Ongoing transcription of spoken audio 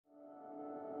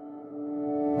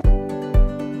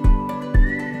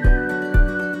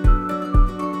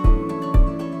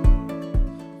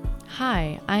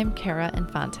I'm Kara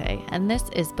Infante, and this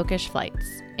is Bookish Flights.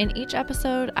 In each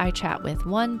episode, I chat with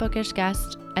one bookish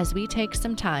guest as we take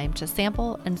some time to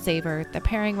sample and savor the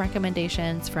pairing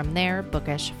recommendations from their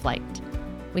bookish flight.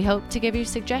 We hope to give you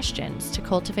suggestions to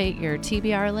cultivate your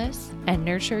TBR list and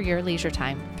nurture your leisure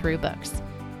time through books.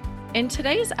 In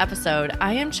today's episode,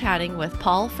 I am chatting with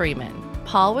Paul Freeman.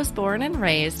 Paul was born and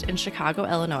raised in Chicago,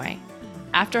 Illinois.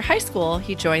 After high school,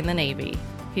 he joined the Navy.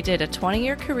 He did a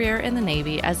 20-year career in the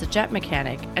Navy as a jet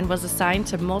mechanic and was assigned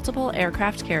to multiple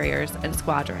aircraft carriers and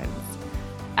squadrons.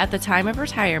 At the time of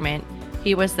retirement,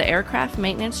 he was the aircraft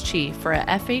maintenance chief for a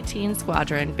F-18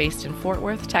 squadron based in Fort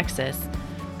Worth, Texas,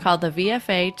 called the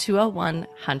VFA 201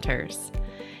 Hunters.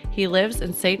 He lives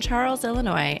in St. Charles,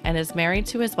 Illinois, and is married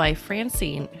to his wife,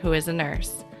 Francine, who is a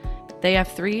nurse. They have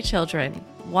 3 children.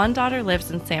 One daughter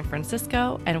lives in San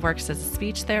Francisco and works as a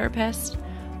speech therapist.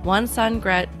 One son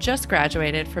just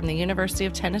graduated from the University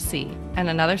of Tennessee, and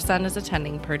another son is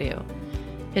attending Purdue.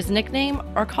 His nickname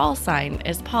or call sign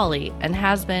is Pauly and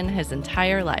has been his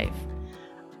entire life.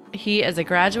 He is a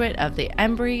graduate of the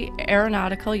Embry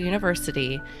Aeronautical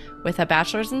University with a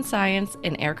bachelor's in science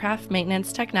in aircraft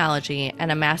maintenance technology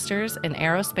and a master's in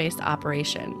aerospace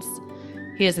operations.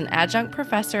 He is an adjunct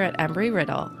professor at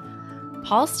Embry-Riddle.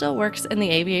 Paul still works in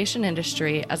the aviation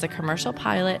industry as a commercial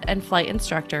pilot and flight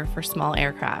instructor for small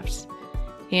aircraft.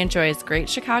 He enjoys great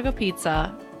Chicago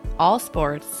pizza, all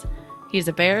sports. He's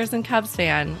a Bears and Cubs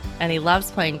fan, and he loves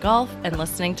playing golf and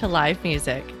listening to live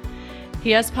music.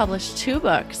 He has published 2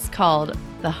 books called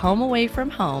The Home Away from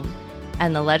Home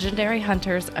and The Legendary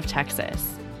Hunters of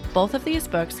Texas. Both of these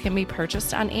books can be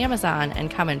purchased on Amazon and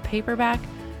come in paperback,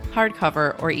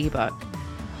 hardcover, or ebook.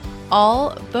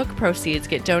 All book proceeds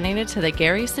get donated to the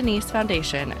Gary Sinise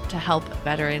Foundation to help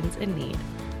veterans in need.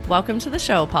 Welcome to the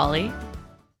show, Pauly.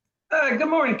 Good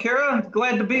morning, Kara.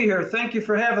 Glad to be here. Thank you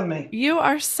for having me. You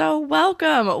are so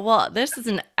welcome. Well, this is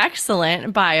an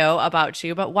excellent bio about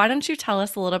you, but why don't you tell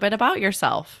us a little bit about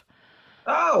yourself?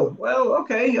 Oh, well,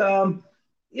 okay. I'm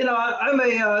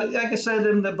like I said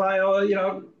in the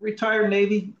bio, retired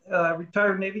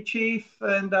Navy chief,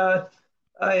 and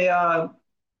I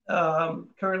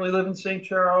currently live in St.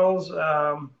 Charles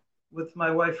with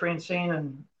my wife Francine,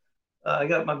 and I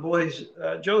got my boys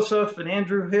Joseph and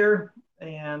Andrew here,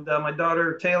 and my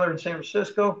daughter Taylor in San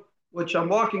Francisco, which I'm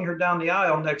walking her down the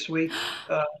aisle next week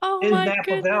Oh in my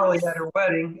Napa Valley goodness. at her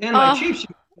wedding in my Oh, Chiefs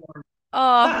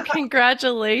uniform.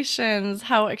 congratulations.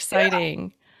 How Yeah,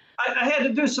 exciting. I had to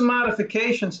do some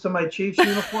modifications to my Chiefs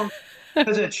uniform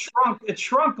because it shrunk. It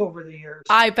shrunk over the years.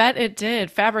 I bet it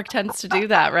did. Fabric tends to do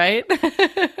that, right?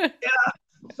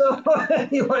 So,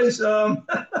 anyways, so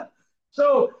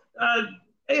uh,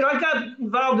 I got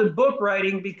involved in book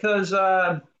writing because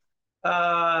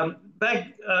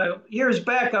back years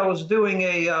back, I was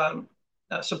doing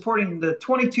supporting the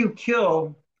 22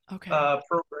 Kill Okay.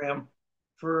 program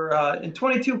for and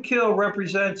 22 Kill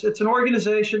represents. It's an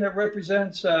organization that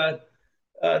represents the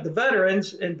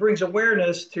veterans and brings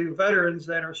awareness to veterans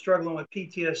that are struggling with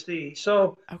PTSD.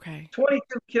 So Okay. 22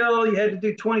 Kill, you had to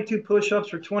do 22 push-ups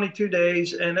for 22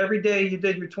 days, and every day you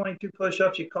did your 22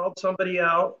 push-ups, you called somebody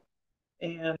out,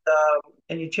 and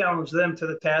you challenged them to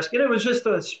the task. And it was just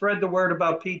to spread the word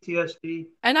about PTSD.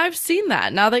 And I've seen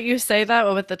that. Now that you say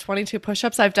that with the 22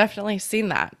 push-ups, I've definitely seen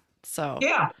that. So,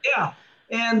 Yeah, yeah.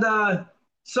 And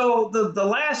so the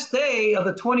last day of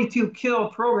the 22 Kill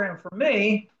program for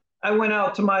me, I went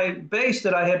out to my base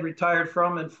that I had retired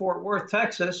from in Fort Worth,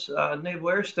 Texas, Naval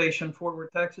Air Station, Fort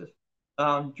Worth, Texas,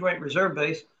 Joint Reserve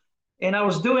Base. And I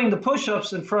was doing the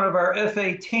push-ups in front of our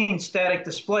F-18 static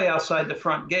display outside the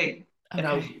front gate. And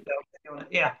I was okay. doing it,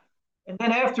 yeah. And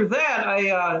then after that,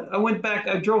 I went back.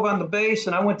 I drove on the base,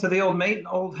 and I went to the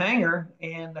old hangar,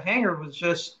 and the hangar was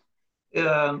just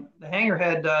the hangar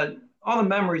had all the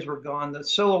memories were gone. The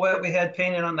silhouette we had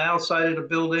painted on the outside of the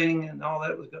building and all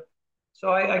that was good.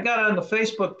 So I got on the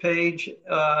Facebook page,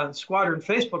 Squadron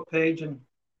Facebook page, and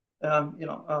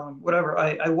whatever.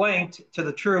 I wanked to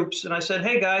the troops and I said,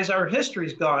 "Hey guys, our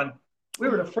history's gone. We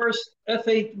were the first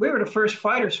F8. We were the first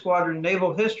fighter squadron in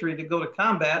naval history to go to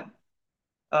combat,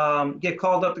 get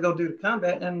called up to go do the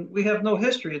combat, and we have no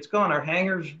history. It's gone. Our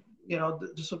hangars,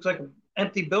 just looks like an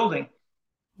empty building."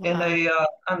 And Wow. they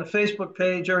on the Facebook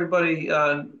page, everybody,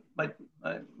 my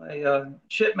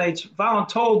shipmates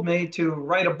voluntold me to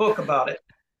write a book about it,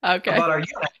 Okay. about our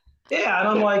unit. Yeah, and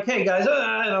I'm like, hey guys,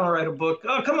 I don't write a book.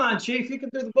 Oh, come on, Chief, you can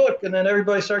do the book. And then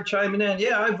everybody started chiming in.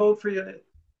 Yeah, I vote for you to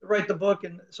write the book.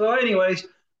 And so, anyways,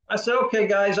 I said, okay,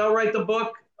 guys, I'll write the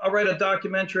book. I'll write a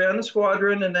documentary on the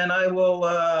squadron, and then I will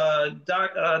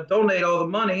donate all the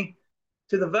money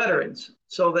to the veterans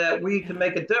so that we can Yeah.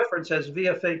 make a difference as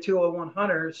VFA 201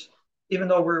 hunters even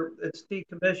though it's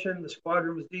decommissioned. The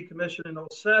squadron was decommissioned in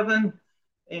 '07,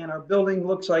 and our building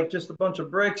looks like just a bunch of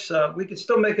bricks. We could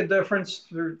still make a difference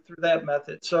through that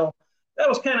method. So that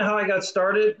was kind of how I got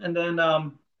started. And then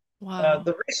Wow.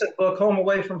 the recent book, Home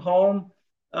Away from Home,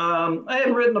 I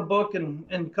hadn't written a book in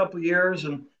a couple of years,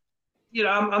 and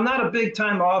I'm not a big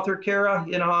time author, Kara.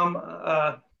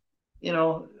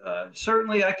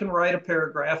 Certainly I can write a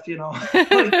paragraph.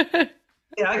 Like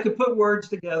yeah, I could put words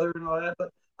together and all that,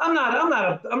 but I'm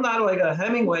not like a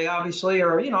Hemingway, obviously,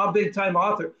 or a big time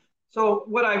author. So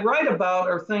what I write about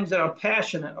are things that I'm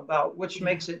passionate about, which Yeah.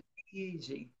 makes it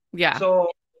easy. Yeah. So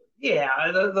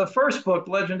yeah, the first book,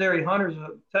 Legendary Hunters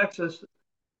of Texas,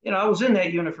 I was in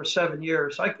that unit for 7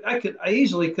 years. I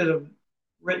easily could have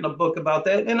written a book about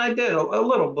that, and I did a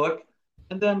little book.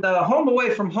 And then Home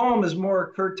Away from Home is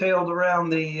more curtailed around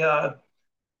the.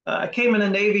 I came in the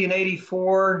Navy in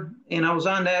 '84, and I was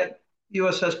on that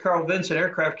USS Carl Vinson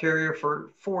aircraft carrier for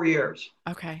 4 years.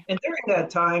 Okay. And during that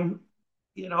time,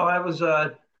 I was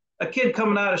a kid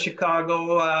coming out of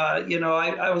Chicago.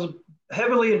 I was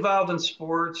heavily involved in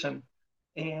sports, but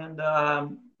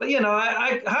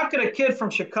how could a kid from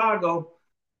Chicago,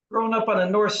 growing up on the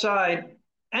north side,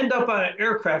 end up on an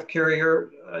aircraft carrier?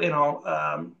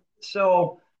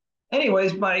 So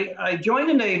anyways, my I joined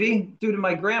the Navy due to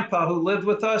my grandpa who lived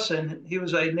with us, and he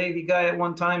was a Navy guy at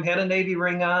one time, had a Navy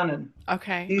ring on, and he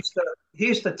Okay. used to he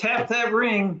used to tap that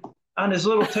ring on his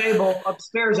little table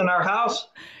upstairs in our house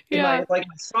in Yeah. my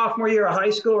sophomore year of high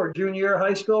school or junior year of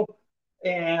high school.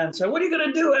 And so, what are you going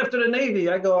to do after the Navy?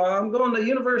 I go, I'm going to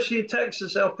University of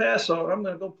Texas, El Paso. I'm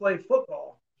going to go play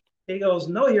football. He goes,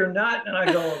 no, you're not. And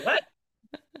I go, what?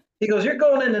 He goes, you're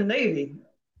going in the Navy.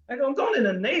 I go, I'm going in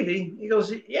the Navy. He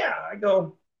goes, yeah. I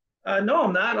go, no,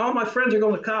 I'm not. All my friends are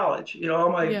going to college.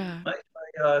 Yeah.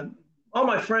 All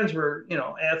my friends were,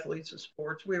 athletes of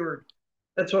sports.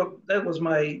 That was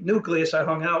my nucleus I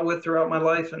hung out with throughout my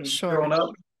life and Sure. growing up.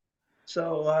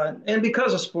 So, and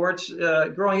because of sports,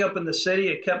 growing up in the city,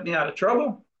 it kept me out of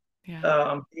trouble.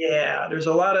 Yeah. Yeah, there's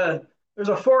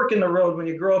a fork in the road when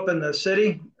you grow up in the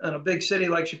city, in a big city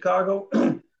like Chicago.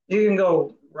 You can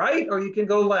go right or you can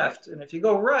go left. And if you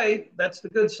go right, that's the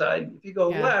good side. If you go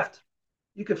Yeah. left,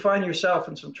 you could find yourself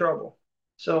in some trouble.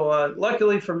 So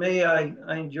luckily for me, I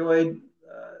enjoyed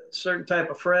certain type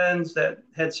of friends that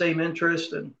had same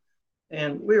interest, and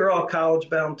we were all college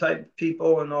bound type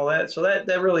people and all that. So that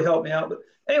really helped me out. But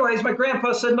anyways, my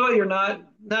grandpa said, no, you're not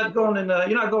going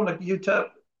you're not going to UTEP.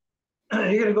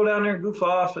 You're going to go down there and goof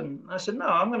off. And I said, no,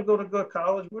 I'm going to go to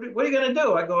college. What are you going to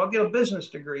do? I go, I'll get a business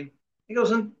degree. He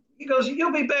goes,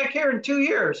 you'll be back here in 2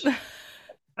 years.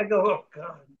 I go, oh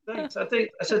God, thanks. I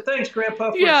said, thanks,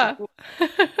 Grandpa, for the Yeah. support.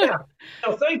 Yeah,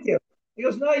 no, thank you. He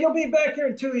goes, no, you'll be back here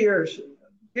in 2 years.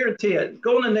 Guarantee it.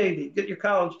 Go in the Navy, get your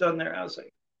college done there.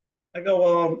 I go,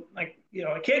 well, I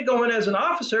can't go in as an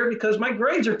officer because my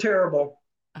grades are terrible.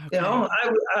 Okay.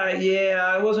 Yeah,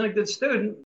 I wasn't a good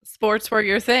student. Sports were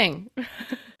your thing.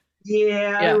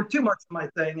 Yeah, they Yeah. were too much of my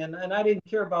thing, and I didn't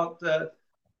care about.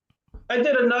 I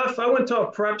did enough. I went to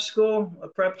a prep school, a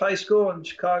prep high school in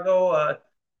Chicago. I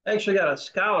actually got a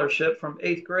scholarship from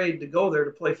eighth grade to go there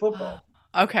to play football.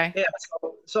 Okay. Yeah,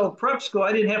 so prep school,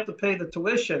 I didn't have to pay the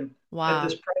tuition at Wow.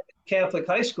 this private Catholic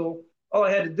high school. All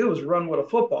I had to do was run with a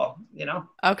football.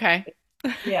 Okay.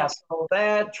 Yeah, so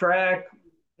that track,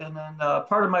 and then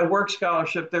part of my work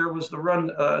scholarship there was to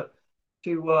run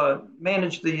to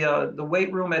manage the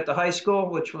weight room at the high school,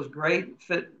 which was great,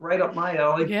 fit right up my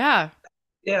alley. Yeah.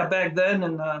 Yeah, back then,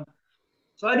 and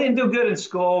so I didn't do good in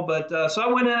school, but so I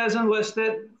went in as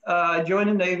enlisted. I joined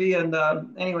the Navy, and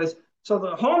anyways, so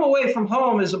the Home Away from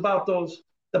Home is about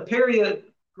the period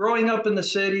growing up in the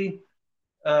city,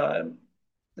 uh,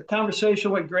 the conversation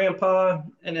with Grandpa,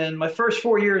 and then my first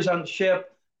 4 years on the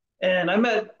ship. And I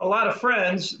met a lot of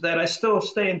friends that I still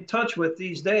stay in touch with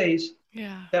these days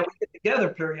Yeah. that we get together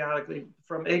periodically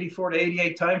from '84 to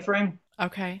 '88 timeframe.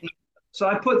 Okay. So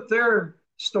I put their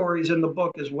stories in the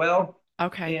book as well.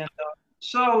 Okay. And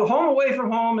so Home Away from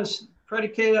Home is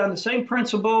predicated on the same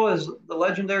principle as the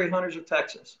Legendary Hunters of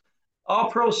Texas. All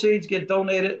proceeds get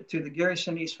donated to the Gary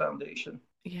Sinise Foundation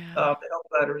Yeah. to help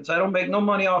veterans. I don't make no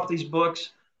money off these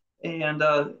books. And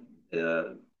the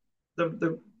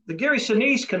Gary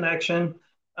Sinise connection,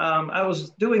 I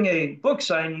was doing a book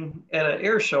signing at an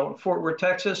air show in Fort Worth,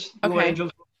 Texas, Blue Okay.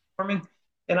 Angels performing.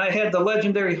 And I had the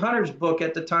Legendary Hunters book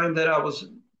at the time that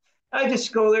I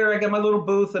just go there, I got my little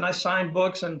booth and I sign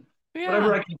books and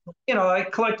whatever Yeah. I can, I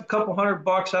collect a couple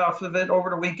 $100 off of it over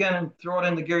the weekend and throw it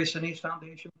in the Gary Sinise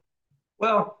Foundation.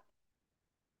 Well,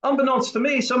 unbeknownst to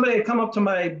me, somebody had come up to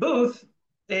my booth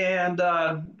and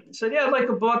said, yeah, I'd like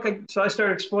a book. So I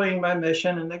started explaining my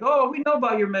mission, and they go, oh, we know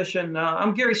about your mission.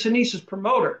 I'm Gary Sinise's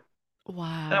promoter. And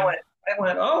Wow. I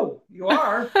went, oh, you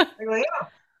are? I go, yeah.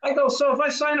 I go, so if I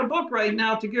sign a book right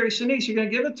now to Gary Sinise, you're going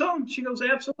to give it to him? She goes,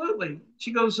 absolutely.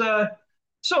 She goes,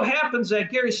 so happens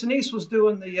that Gary Sinise was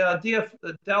doing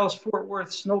the Dallas Fort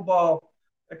Worth Snowball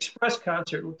Express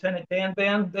concert, Lieutenant Dan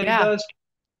Band that he Yeah. does,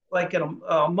 like in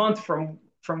a month from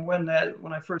when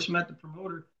I first met the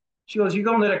promoter. She goes, you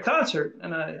going to that concert?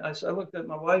 And I looked at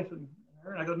my wife and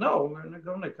her, and I go, no, we're not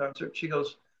going to the concert. She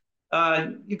goes,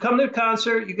 you come to the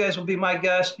concert, you guys will be my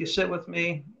guest, you sit with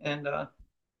me,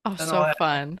 Oh, and all so that.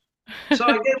 fun. So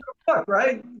I gave her a book,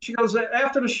 right? She goes,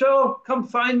 after the show, come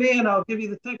find me and I'll give you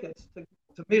the tickets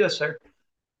to meet us there.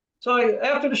 So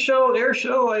after the show, air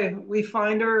show, we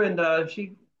find her, and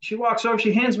she walks over,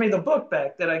 she hands me the book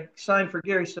back that I signed for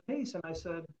Gary Sinise, and I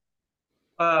said,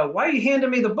 why are you handing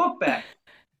me the book back?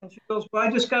 And she goes, well,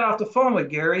 I just got off the phone with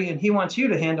Gary, and he wants you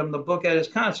to hand him the book at his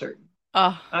concert.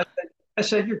 Oh, I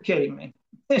said, you're kidding me.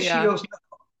 And she yeah. goes,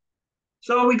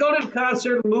 so we go to the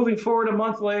concert. Moving forward a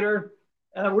month later,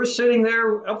 we're sitting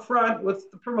there up front with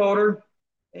the promoter,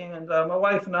 and my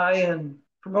wife and I. And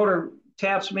promoter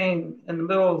taps me in the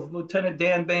middle of Lieutenant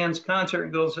Dan Band's concert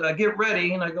and goes, "Get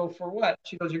ready." And I go, "For what?"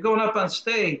 She goes, "You're going up on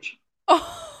stage."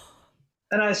 Oh,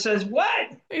 And I says,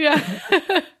 "What?" yeah.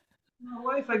 My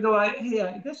wife, I go, "Hey,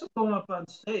 I guess I'm going up on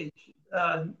stage."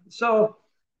 So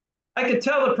I could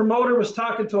tell the promoter was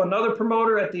talking to another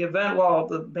promoter at the event while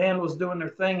the band was doing their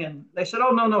thing, and they said,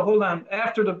 "Oh, no, no, hold on.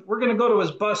 We're going to go to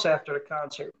his bus after the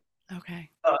concert." Okay.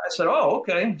 I said, "Oh,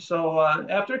 okay." So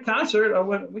after the concert,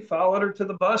 we followed her to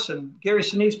the bus, and Gary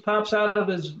Sinise pops out of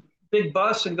his big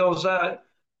bus and goes,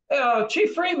 "Hey,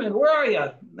 Chief Freeman, where are you?"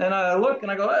 And I look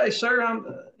and I go, "Hey,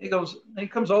 sir." He goes, he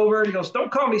comes over and he goes,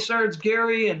 "Don't call me sir, it's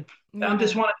Gary, and I'm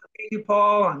just Yeah. wanting to meet you,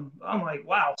 Paul." And I'm like,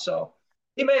 "Wow." So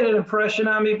he made an impression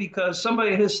on me because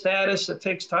somebody his status that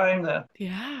takes time to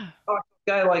Yeah. talk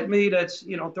to a guy like me that's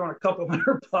throwing a couple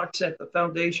 $100 at the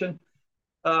foundation.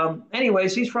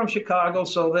 Anyways, he's from Chicago,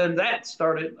 so then that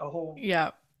started a whole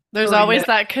Yeah. There's 30 always minutes.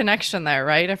 that connection there,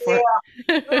 right? If we're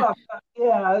Yeah, oh,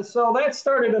 yeah. So that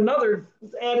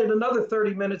added another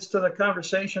 30 minutes to the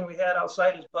conversation we had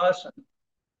outside his bus,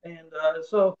 and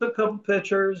so took a couple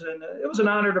pictures, and it was an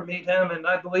honor to meet him, and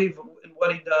I believe in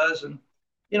what he does. And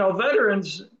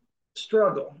veterans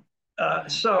struggle, Yeah.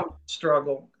 some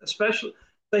struggle, especially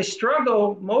they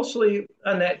struggle mostly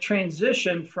on that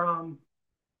transition from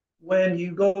when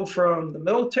you go from the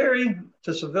military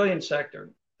to civilian sector.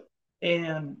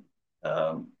 And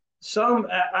um,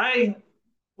 I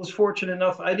was fortunate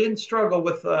enough, I didn't struggle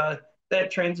with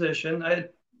that transition. I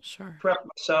Sure. prepped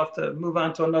myself to move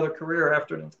on to another career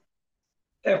after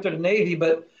the Navy.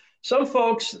 But some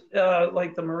folks,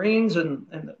 like the Marines and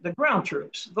the ground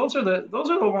troops, those are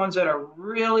the ones that are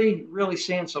really, really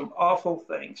seeing some awful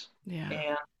things. Yeah.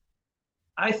 And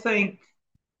I think,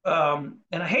 and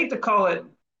I hate to call it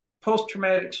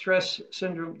post-traumatic stress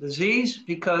syndrome disease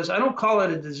because I don't call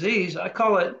it a disease. I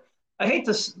hate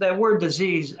that word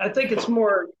disease. I think it's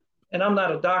more, and I'm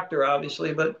not a doctor,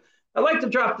 obviously, but I like to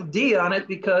drop the D on it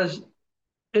because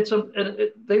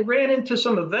they ran into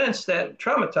some events that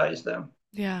traumatized them.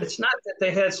 Yeah. It's not that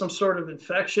they had some sort of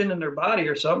infection in their body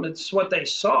or something. It's what they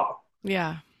saw.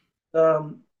 Yeah.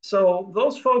 So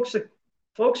those folks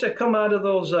that come out of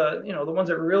those, the ones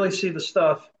that really see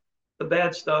the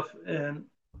bad stuff, and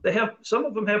some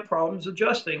of them have problems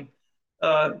adjusting.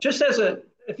 Just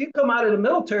if you come out of the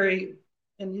military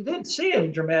and you didn't see any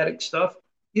dramatic stuff,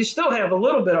 you still have a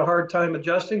little bit of hard time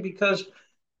adjusting because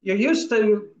you're used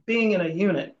to being in a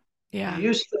unit. You're Yeah.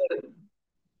 used to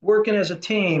working as a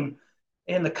team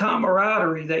and the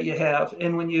camaraderie that you have.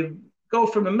 And when you go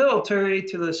from the military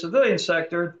to the civilian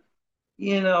sector,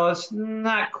 it's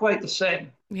not quite the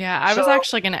same. Yeah, I was So,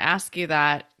 actually going to ask you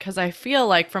that because I feel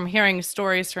like from hearing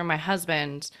stories from my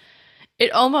husband,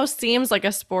 it almost seems like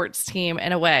a sports team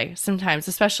in a way sometimes,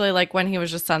 especially like when he was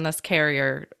just on this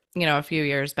carrier, a few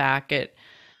years back.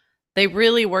 They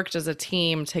really worked as a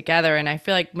team together, and I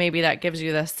feel like maybe that gives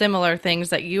you the similar things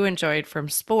that you enjoyed from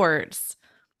sports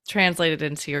translated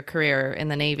into your career in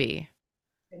the Navy.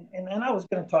 and then I was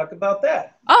going to talk about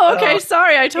that. Oh, Uh, okay.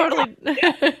 Sorry, I yeah, totally.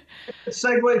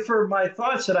 segue for my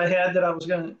thoughts that I had that I was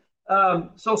going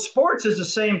to. So sports is the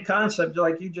same concept,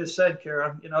 like you just said,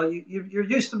 Kara. You're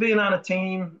used to being on a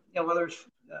team, whether it's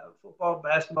football,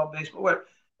 basketball, baseball, whatever,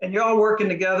 and you're all working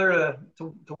together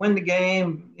to win the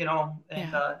game, and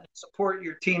Yeah. support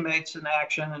your teammates in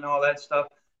action and all that stuff.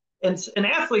 And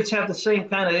athletes have the same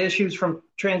kind of issues from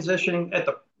transitioning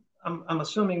I'm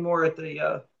assuming more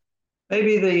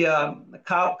maybe the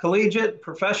collegiate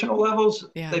professional levels,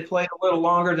 Yeah, they played a little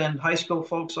longer than high school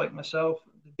folks like myself.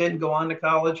 Didn't go on to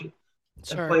college and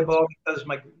sure. play ball because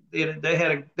they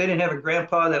didn't have a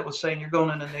grandpa that was saying you're going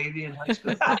in the Navy in high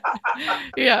school. But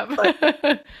Yeah.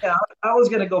 yeah, I was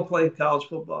going to go play college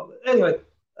football. But anyway,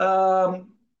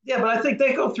 yeah, but I think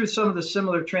they go through some of the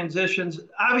similar transitions.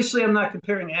 Obviously, I'm not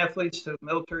comparing athletes to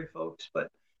military folks, but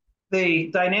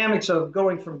the dynamics of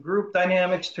going from group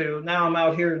dynamics to now I'm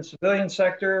out here in the civilian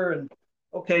sector. And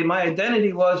okay, my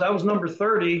identity was I was number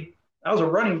 30. I was a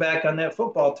running back on that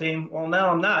football team. Well,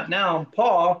 now I'm not. Now I'm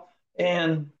Paul,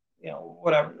 and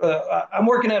whatever. I'm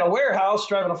working at a warehouse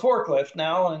driving a forklift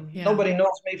now, and Yeah. nobody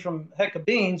knows me from heck of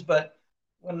beans. But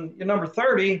when you're number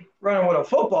 30 running with a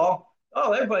football,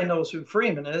 oh, everybody knows who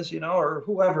Freeman is, or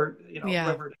whoever, Yeah.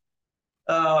 whoever.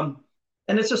 Um,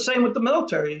 and it's the same with the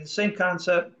military. The same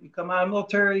concept. You come out of the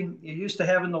military, you're used to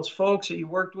having those folks that you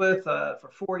worked with for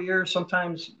 4 years,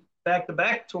 sometimes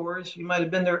back-to-back tours. You might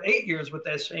have been there 8 years with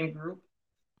that same group.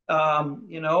 And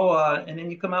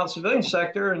then you come out civilian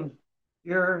sector and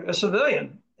you're a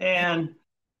civilian. And,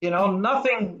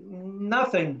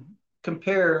 nothing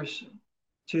compares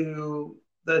to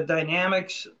the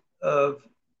dynamics of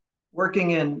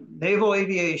working in naval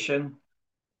aviation,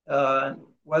 uh,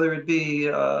 whether it be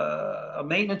a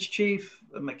maintenance chief,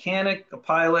 a mechanic, a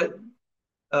pilot.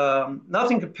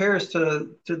 Nothing compares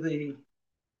to the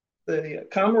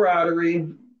camaraderie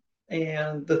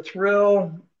and the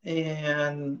thrill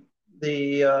and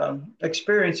the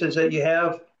experiences that you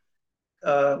have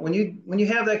when you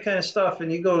have that kind of stuff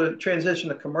and you go to transition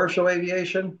to commercial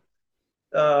aviation.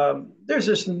 There's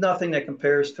just nothing that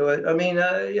compares to it. I mean,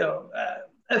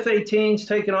 F-18s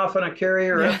taking off on a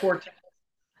carrier, or Yeah.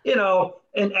 F-14,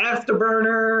 an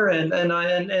afterburner, and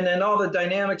then all the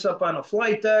dynamics up on a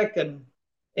flight deck, and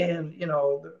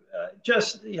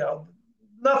just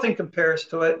nothing compares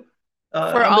to it. For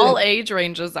I've been in, all age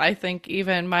ranges, I think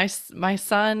even my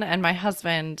son and my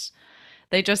husband,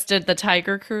 they just did the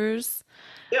Tiger Cruise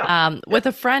yeah, yeah, with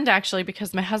a friend actually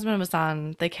because my husband was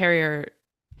on the carrier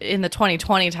in the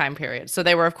 2020 time period. So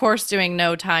they were of course doing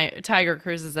no Tiger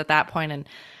Cruises at that point. And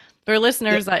for yeah,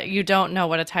 listeners that you don't know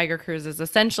what a Tiger Cruise is,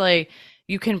 essentially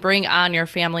you can bring on your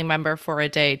family member for a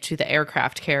day to the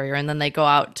aircraft carrier and then they go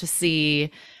out to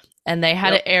sea and they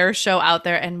had yep. an air show out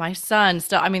there. And my son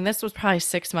still, I mean, this was probably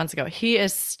 6 months ago. He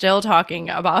is still talking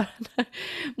about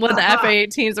when the Aha.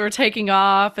 F-18s were taking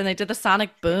off and they did the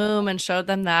sonic boom and showed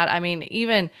them that. I mean,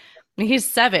 he's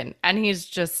 7 and he's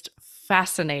just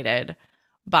fascinated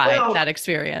by Well, that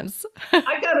experience.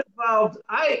 I got involved.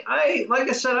 Like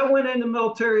I said, I went in the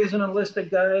military as an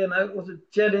enlisted guy, and I was a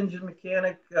jet engine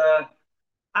mechanic.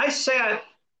 I sat.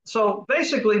 So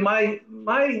basically, my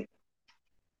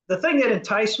the thing that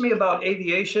enticed me about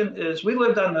aviation is we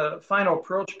lived on the final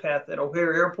approach path at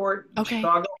O'Hare Airport in Okay.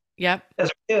 Chicago Yep. as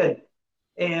a kid,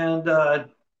 and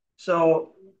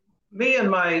so me and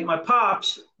my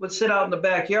pops would sit out in the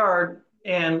backyard,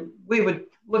 and we would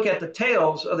look at the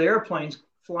tails of the airplanes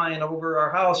flying over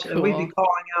our house, and we'd be Cool.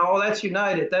 calling out, "Oh, that's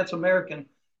United, that's American,"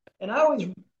 and I always,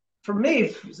 for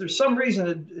me, there's some reason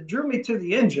it drew me to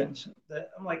the engines.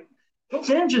 That I'm like, those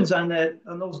engines on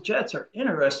those jets are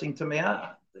interesting to me.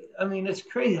 I mean, it's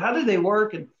crazy. How do they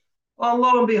work? And well,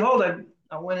 lo and behold,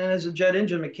 I went in as a jet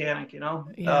engine mechanic.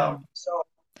 Yeah.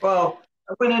 Well,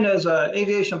 I went in as a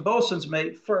aviation bosun's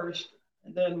mate first,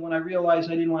 and then when I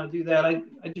realized I didn't want to do that, I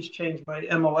just changed my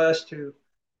MOS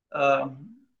um,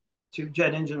 to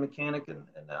jet engine mechanic.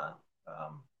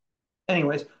 Um,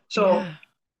 anyways, so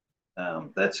Yeah.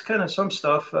 that's kind of some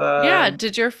stuff. Yeah.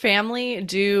 Did your family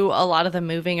do a lot of the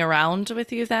moving around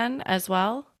with you then as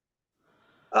well?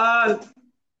 Uh,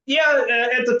 yeah,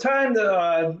 at the time,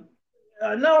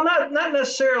 no, not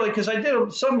necessarily, because I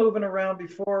did some moving around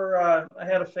before I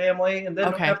had a family, and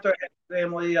then Okay. after I had a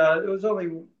family, it was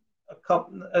only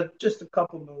just a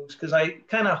couple moves, because I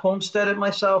kind of homesteaded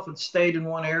myself and stayed in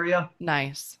one area.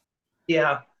 Nice.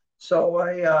 Yeah, so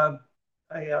I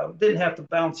didn't have to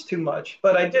bounce too much,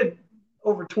 but I did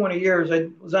over 20 years. I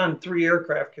was on 3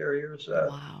 aircraft carriers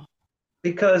Wow.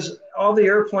 because all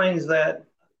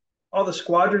the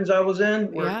squadrons I was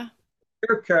in were Yeah.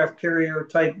 aircraft carrier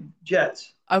type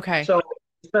jets. Okay. So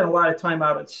I spent a lot of time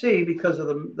out at sea because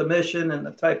of the mission and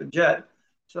the type of jet.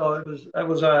 So I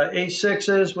was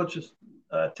A6s, which is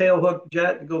a tail hook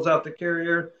jet that goes out the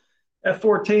carrier.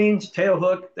 F-14s, tail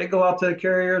hook, they go out to the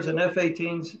carriers, and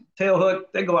F-18s, tail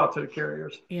hook, they go out to the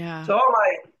carriers. Yeah. So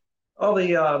all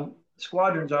the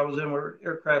squadrons I was in were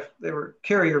aircraft, they were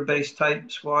carrier based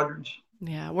type squadrons.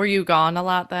 Yeah. Were you gone a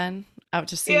lot then? Out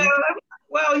to Yeah, sea?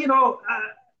 well,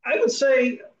 I would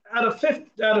say out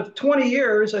of 20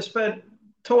 years, I spent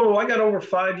total, I got over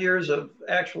 5 years of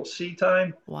actual sea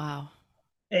time. Wow.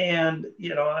 And,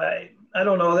 I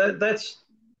don't know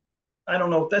I don't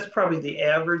know if that's probably the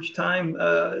average time.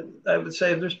 I would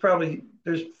say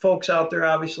there's folks out there,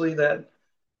 obviously, that,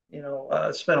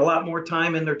 spent a lot more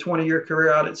time in their 20-year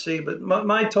career out at sea. But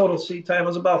my total sea time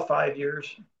was about 5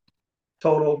 years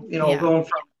total, Yeah. going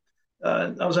from,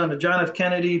 I was on the John F.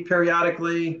 Kennedy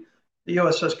periodically. The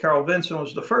USS Carl Vinson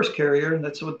was the first carrier, and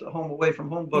that's what the Home Away from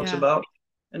Home book's Yeah. about.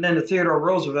 And then the Theodore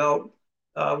Roosevelt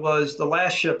was the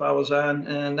last ship I was on,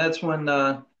 and that's when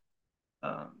uh,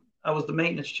 I was the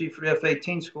maintenance chief for the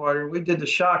F-18 squadron. We did the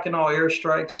shock and all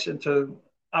airstrikes into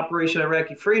Operation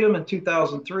Iraqi Freedom in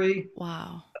 2003,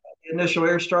 Wow. the initial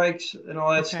airstrikes and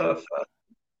all that Okay. stuff.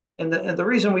 And the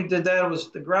reason we did that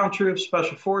was the ground troops,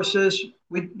 special forces.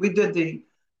 We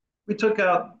took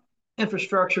out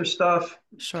infrastructure stuff,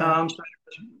 Sure. comms,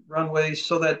 runways,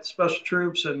 so that special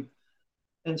troops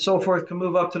and so forth can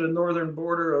move up to the northern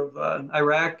border of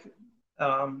Iraq.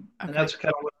 And Okay. that's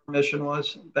kind of what our mission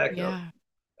was Yeah. back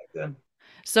then.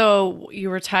 So you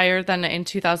retired then in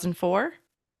 2004?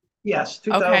 Yes,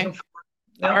 Okay. 2004.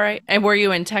 All Yep. right. And were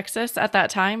you in Texas at that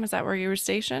time? Is that where you were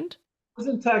stationed? I was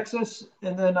in Texas,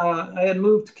 and then I had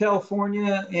moved to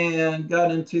California and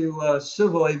got into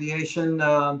civil aviation.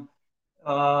 And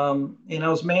I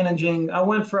was managing. I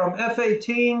went from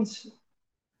F-18s,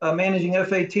 managing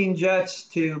F-18 jets,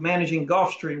 to managing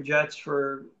Gulfstream jets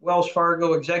for Wells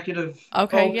Fargo executive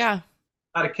Okay. folks Yeah.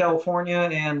 out of California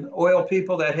and oil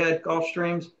people that had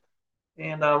Gulfstreams.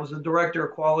 And I was the director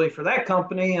of quality for that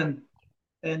company. And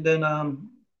then,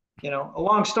 a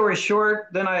long story short,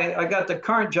 then I got the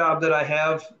current job that I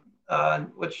have,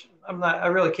 which I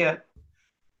really can't,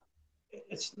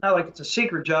 it's not like it's a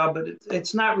secret job, but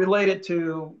it's not related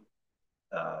to,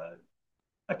 uh,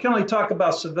 I can only talk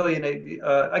about I can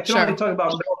only Sure. talk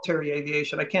about military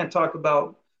aviation. I can't talk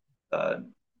about uh,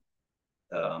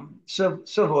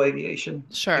 civil aviation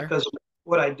Sure. because of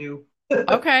what I do.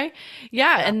 Okay.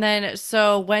 Yeah. Yeah. And then,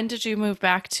 so when did you move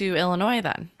back to Illinois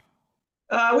then?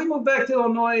 We moved back to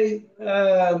Illinois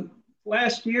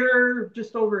last year,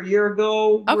 just over a year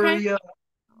ago. Okay.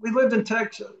 We lived in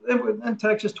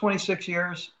Texas 26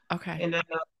 years, Okay. and then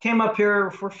came up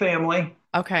here for family,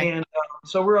 Okay. and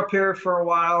so we're up here for a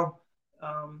while,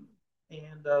 um,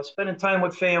 and spending time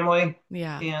with family,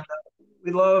 Yeah. and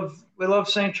we love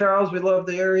St. Charles. We love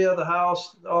the area, the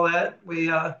house, all that.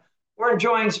 We're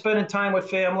enjoying spending time with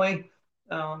family.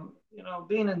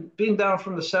 Being down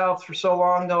from the south for so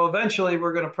long, though, eventually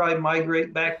we're going to probably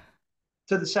migrate back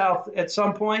to the south at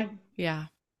some point. Yeah.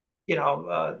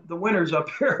 The winters up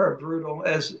here are brutal,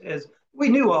 as we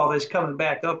knew all this coming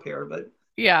back up here, but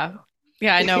Yeah.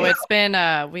 Yeah, I know yeah. it's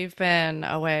been we've been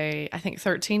away I think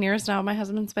 13 years now my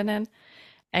husband's been in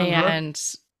Uh-huh. and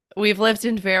we've lived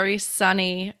in very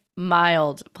sunny,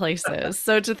 mild places.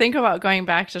 So to think about going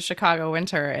back to Chicago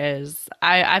winter is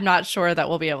I'm not sure that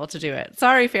we'll be able to do it.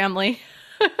 Sorry, family.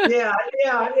 Yeah,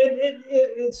 yeah.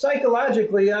 It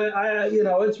psychologically,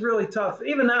 it's really tough.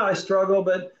 Even now, I struggle,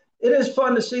 but it is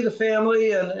fun to see the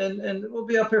family, and we'll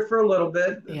be up here for a little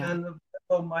bit, and Yeah. then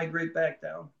we'll migrate back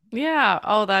down. Yeah.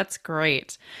 Oh, that's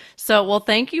great. So, well,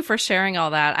 thank you for sharing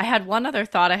all that. I had one other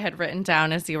thought I had written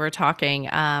down as you were talking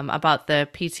about the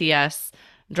PTS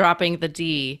dropping the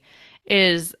D.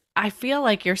 Is I feel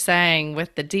like you're saying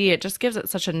with the D, it just gives it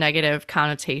such a negative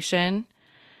connotation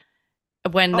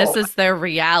when this Oh, is their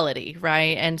reality,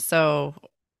 right? And so,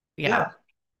 yeah, yeah,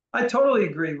 I totally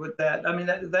agree with that. I mean,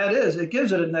 it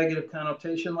gives it a negative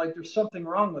connotation, like there's something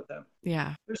wrong with them.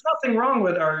 yeah, There's nothing wrong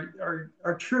with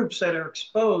our troops that are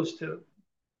exposed to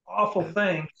awful yeah,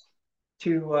 things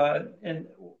and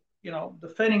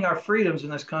defending our freedoms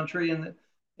in this country,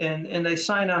 and they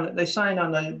sign on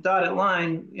the dotted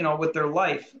line, with their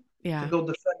life to yeah, go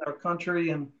defend our country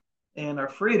and our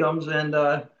freedoms. And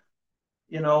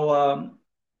you know um,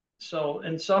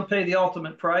 and some pay the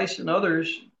ultimate price, and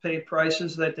others pay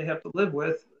prices that they have to live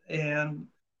with. And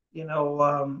you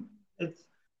know it's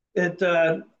it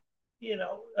you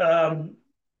know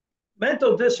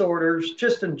mental disorders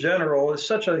just in general is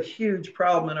such a huge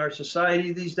problem in our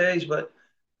society these days. But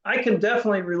I can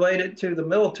definitely relate it to the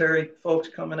military folks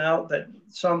coming out, that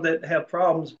some that have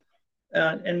problems,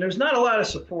 and there's not a lot of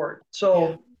support. yeah,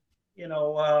 So, you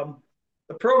know,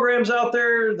 the programs out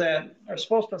there that are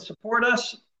supposed to support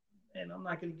us, and I'm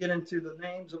not going to get into the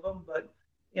names of them, but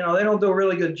they don't do a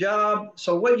really good job.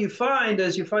 So what you find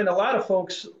is you find a lot of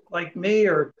folks like me,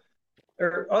 or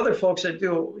other folks that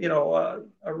do,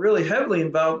 are really heavily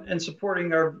involved in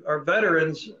supporting our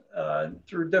veterans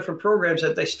through different programs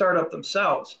that they start up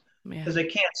themselves, yeah, because they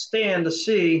can't stand to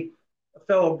see a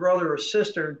fellow brother or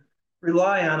sister,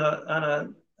 rely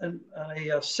on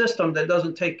a system that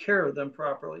doesn't take care of them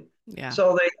properly. Yeah.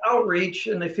 So they outreach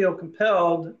and they feel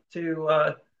compelled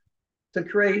to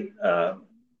create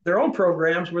their own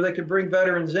programs where they could bring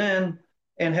veterans in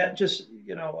and just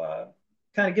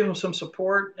kind of give them some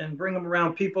support and bring them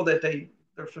around people that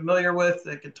they're familiar with,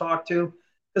 they can talk to.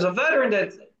 Because a veteran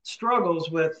that struggles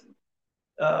with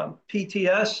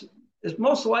PTS is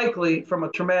most likely from a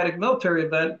traumatic military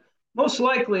event, most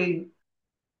likely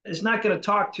is not going to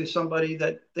talk to somebody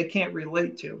that they can't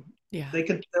relate to. Yeah.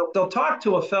 They'll talk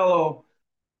to a fellow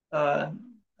uh,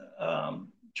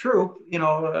 troop,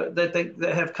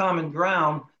 that have common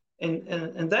ground,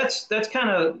 and that's kind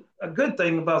of a good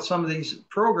thing about some of these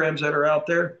programs that are out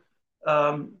there.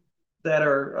 That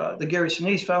are the Gary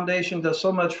Sinise Foundation does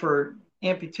so much for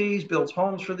amputees, builds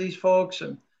homes for these folks,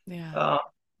 and Yeah.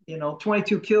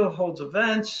 22 Kill holds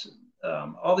events,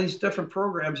 all these different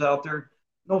programs out there.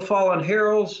 No Fallen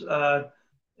Heroes.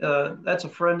 That's a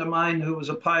friend of mine who was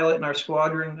a pilot in our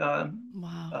squadron.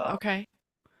 Wow. Uh, Okay.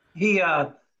 he,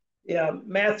 yeah,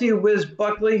 Matthew Wiz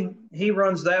Buckley, he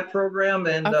runs that program,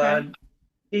 and Okay.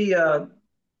 he uh,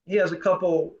 he has a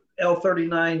couple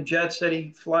L-39 jets that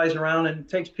he flies around and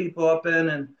takes people up in,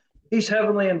 and he's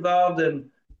heavily involved in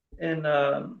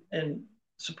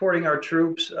supporting our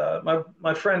troops.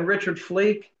 My friend Richard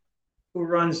Fleek, who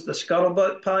runs the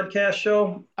Scuttlebutt podcast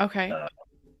show, Okay. uh,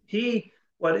 he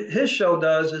what his show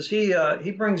does is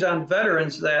he brings on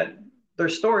veterans that their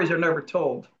stories are never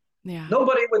told. Yeah.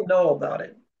 Nobody would know about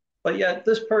it, but yet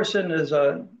this person is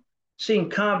seen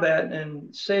combat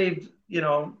and saved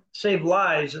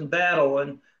lives in battle,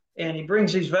 and he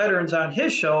brings these veterans on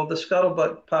his show, the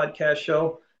Scuttlebutt podcast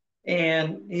show,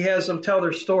 and he has them tell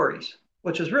their stories,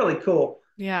 which is really cool.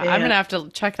 Yeah. I'm And gonna have to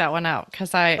check that one out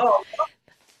because I. oh,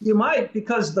 you might,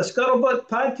 because the Scuttlebutt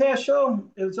podcast show,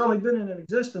 it's only been in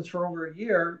existence for over a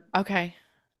year. Okay.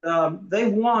 They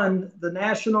won the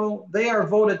national. They are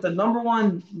voted the number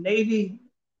one Navy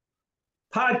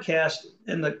podcast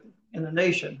in the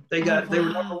nation. Oh They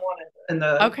were number wow. one in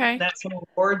the Okay. national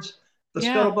awards. The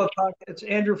Yeah. Scuttlebutt podcast. It's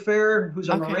Andrew Fair, who's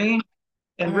a Okay. Marine,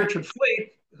 All and right. Richard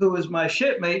Fleet, who was my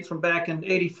shipmate from back in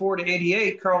 '84 to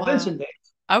 '88, Carl Wow. Vinson days.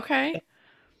 Okay.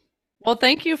 Well,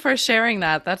 thank you for sharing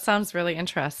that. That sounds really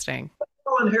interesting.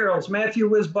 Colin Harrells, Matthew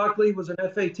Wiz Buckley was an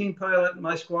F-18 pilot in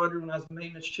my squadron when I was the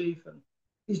maintenance chief, and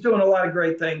he's doing a lot of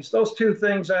great things. Those two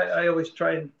things I always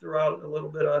try and throw out a little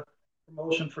bit of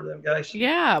promotion for them guys.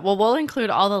 Yeah. Well, we'll include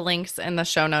all the links in the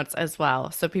show notes as well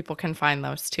so people can find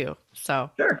those too. So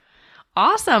Sure.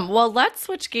 awesome. Well, let's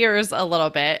switch gears a little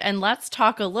bit and let's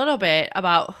talk a little bit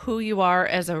about who you are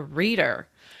as a reader.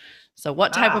 So,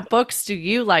 what type Ah, of books do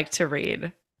you like to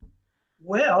read?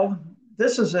 well,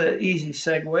 this is an easy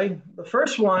segue. The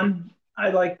first one I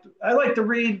like to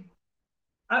read.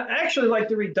 I actually like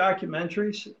to read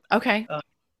documentaries. Okay. Uh,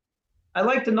 I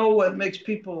like to know what makes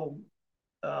people.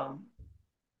 Um,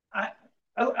 I,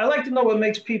 I like to know what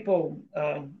makes people.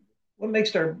 What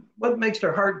makes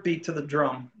their heart beat to the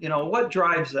drum. What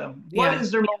drives them. What Yeah.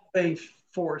 is their motivating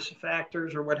force,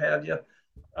 factors, or what have you.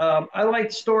 I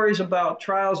like stories about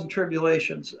trials and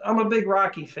tribulations. I'm a big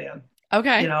Rocky fan. You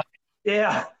Okay. know,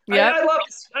 yeah, Yep. I love.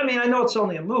 I mean, I know it's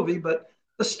only a movie, but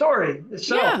the story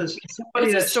itself Yeah. is somebody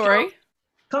It's a that story.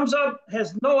 comes up,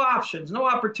 has no options, no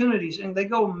opportunities, and they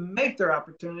go make their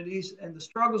opportunities, and the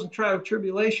struggles and trials,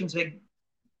 tribulations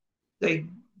they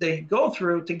they go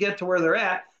through to get to where they're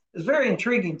at is very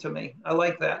intriguing to me. I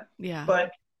like that. Yeah.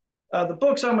 But the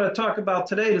books I'm going to talk about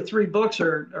today, the three books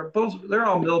are both, they're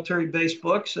all military based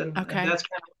books, and Okay. that's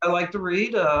kind of what I like to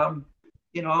read.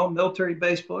 Military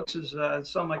based books is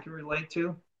something I can relate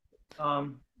to. I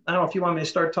don't know if you want me to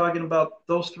start talking about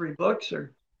those three books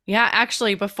or. Yeah,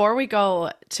 actually, before we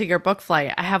go to your book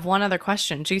flight, I have one other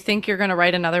question. Do you think you're going to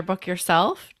write another book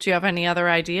yourself? Do you have any other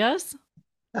ideas?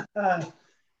 Uh,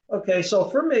 okay, so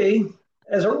for me,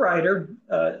 as a writer,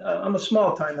 I'm a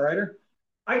small time writer.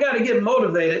 I got to get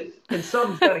motivated, and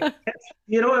something's got to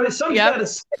catch. Something's got Yep. to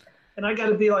stick, and I got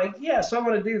to be like, yes, I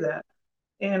want to do that.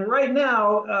 And right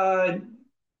now,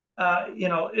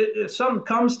 if something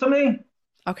comes to me,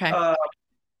 Okay. uh,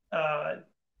 uh,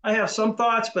 I have some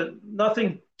thoughts, but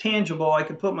nothing tangible I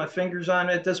can put my fingers on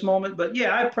at this moment. But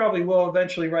yeah, I probably will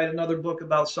eventually write another book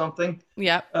about something.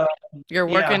 Yep. Uh, You're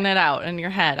yeah, working it out in your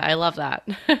head. I love that.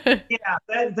 yeah,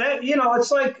 that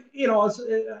it's like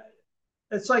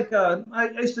it's like I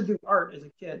used to do art as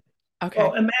a kid. Well,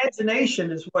 Okay.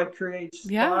 imagination is what creates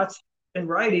Yeah. thoughts and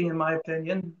writing, in my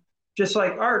opinion. Just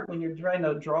like art, when you're trying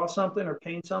to draw something or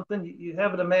paint something, you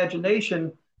have an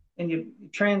imagination and you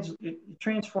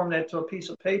transform that to a piece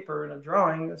of paper and a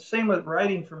drawing. The same with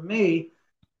writing for me.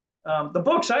 The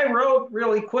books I wrote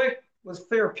really quick, was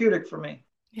therapeutic for me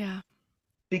Yeah.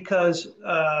 because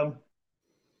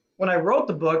when I wrote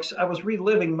the books, I was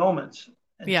reliving moments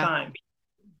in Yeah. time,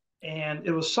 and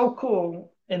it was so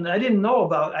cool. And I didn't know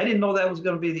that was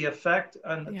going to be the effect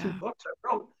on the two Yeah. books I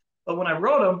wrote. But when I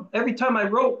wrote them, every time I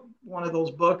wrote one of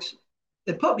those books,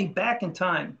 it put me back in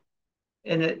time,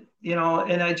 and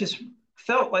and I just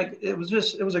felt like it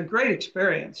was a great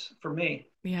experience for me.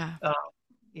 Yeah. Uh,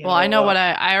 you Well, I know, know what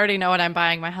I already know what I'm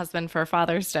buying my husband for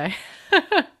Father's Day.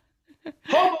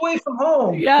 home away from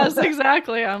home. Yes,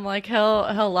 exactly. I'm like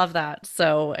he'll love that.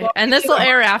 So, Well, and this will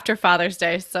air after Father's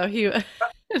Day, so it'll be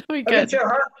I'll get you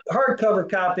good. a hardcover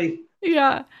copy.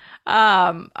 Yeah.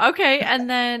 Okay, and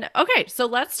then okay, so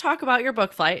let's talk about your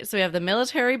book flight. So we have the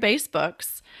military base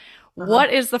books. Uh-huh.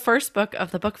 What is the first book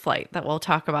of the book flight that we'll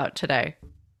talk about today?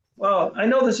 Well, I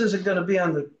know this isn't going to be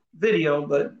on the video,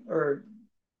 but or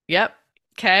Yep.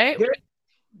 Okay. Gary,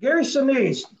 Gary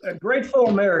Sinise, a grateful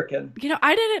American.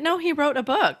 I didn't know he wrote a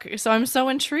book, so I'm so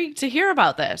intrigued to hear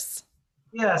about this.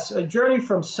 Yes, a journey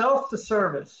from self to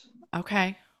service.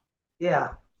 Okay. Yeah.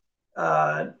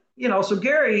 So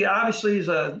Gary obviously is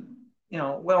a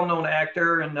well-known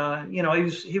actor, and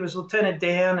he was Lieutenant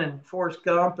Dan and Forrest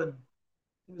Gump, and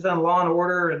he was on Law and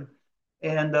Order,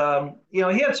 and he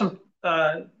had some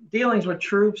dealings with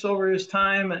troops over his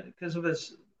time because of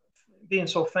his being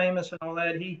so famous and all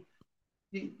that.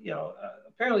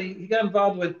 Apparently he got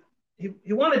involved with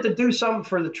he wanted to do something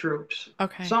for the troops,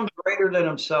 Okay. something greater than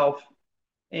himself,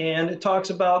 and it talks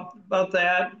about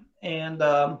that and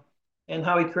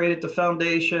how he created the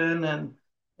foundation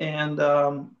and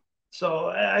so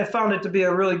I found it to be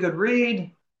a really good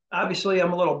read. Obviously,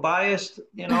 I'm a little biased,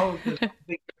 because I'm a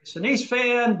big Sinise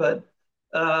fan, but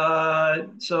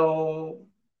so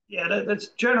yeah, that's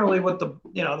generally what the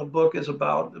book is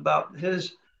about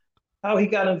his how he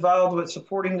got involved with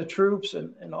supporting the troops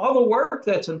and all the work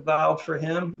that's involved for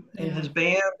him and his Yeah.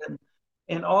 band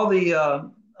and all the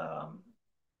um,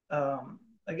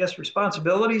 I guess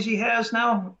responsibilities he has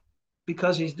now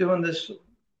because he's doing this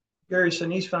Gary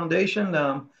Sinise Foundation,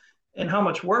 and how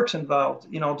much work's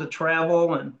involved, to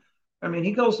travel. And I mean,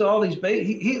 he goes to all these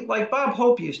he like Bob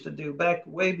Hope used to do back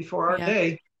way before our Yeah.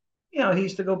 day. He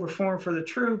used to go perform for the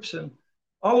troops and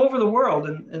all over the world,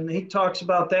 and he talks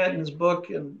about that in his book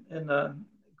and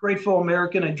Grateful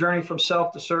American: A Journey from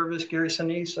Self to Service, Gary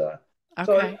Sinise. So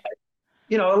Okay.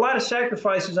 a lot of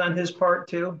sacrifices on his part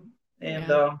too, and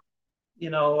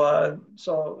Yeah.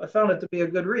 so I found it to be a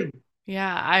good read.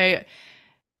 Yeah. I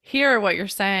hear what you're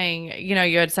saying.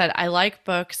 You had said, I like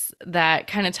books that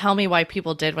kind of tell me why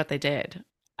people did what they did.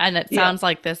 And it Yeah, sounds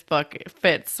like this book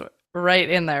fits right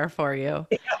in there for you.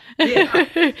 yeah,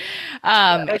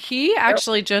 yeah. He Yep.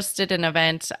 actually just did an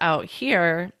event out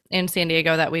here in San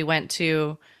Diego that we went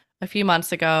to a few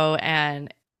months ago,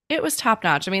 and it was top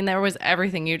notch. I mean, there was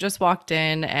everything. You just walked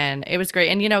in, and it was great.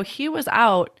 And, he was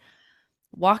out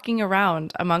walking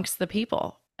around amongst the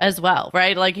people as well,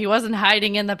 right? Like he wasn't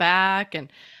hiding in the back.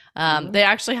 And Mhm. they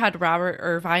actually had Robert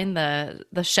Irvine,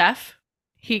 the chef.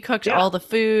 He cooked Yeah, all the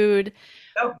food,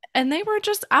 yep, and they were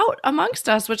just out amongst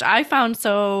us, which I found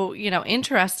so,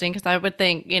 interesting because I would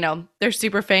think, they're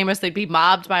super famous, they'd be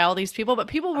mobbed by all these people, but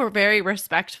people were very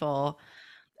respectful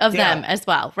of them yeah, as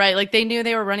well, right? Like they knew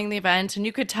they were running the event, and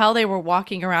you could tell they were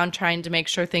walking around trying to make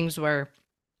sure things were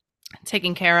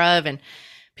taken care of and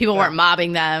people yeah. weren't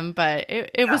mobbing them, but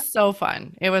it was so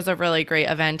fun. It was a really great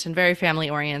event and very family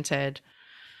oriented.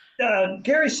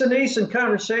 Gary Sinise in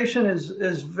conversation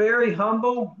is very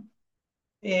humble,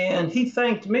 and he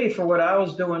thanked me for what I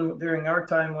was doing during our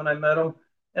time when I met him,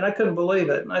 and I couldn't believe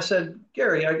it. And I said,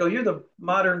 Gary, I go, you're the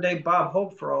modern day Bob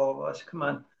Hope for all of us. Come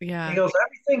on. He Yeah. goes,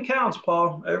 everything counts,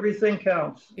 Paul. Everything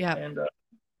counts. Yeah. And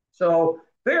so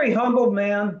very humble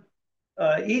man,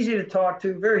 easy to talk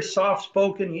to, very soft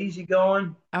spoken, easy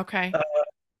going. Okay.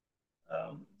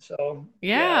 Uh, so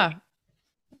yeah. Yeah.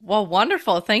 Well,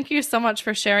 wonderful. Thank you so much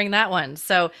for sharing that one.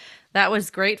 So that was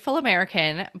Grateful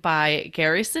American by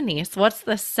Gary Sinise. What's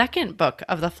the second book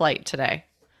of the flight today?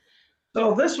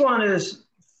 So this one is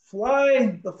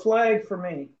Fly the Flag for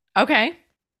Me. Okay.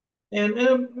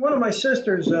 And one of my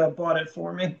sisters bought it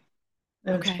for me.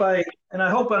 And it's Okay. by, and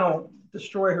I hope I don't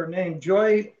destroy her name,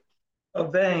 Joy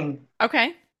Avang.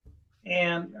 Okay.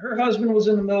 And her husband was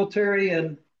in the military,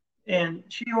 and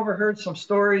she overheard some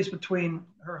stories between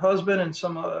her husband and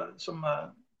some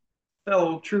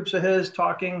fellow troops of his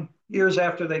talking years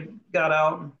after they got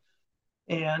out.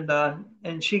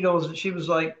 And she was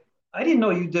like, I didn't know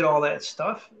you did all that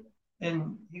stuff.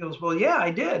 And he goes, well, yeah, I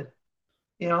did,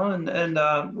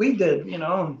 and we did,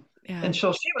 Yeah. and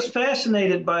so she was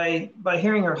fascinated by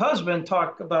hearing her husband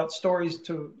talk about stories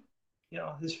to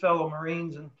his fellow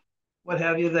Marines, what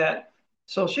have you. That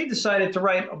so she decided to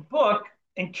write a book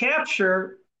and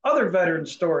capture other veteran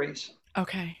stories.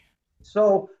 Okay.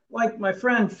 So, like my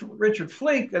friend Richard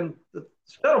Fleek and the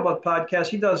Scuttlebutt podcast,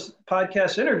 he does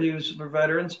podcast interviews for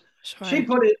veterans. She Sure.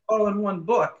 put it all in one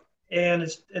book, and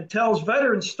it tells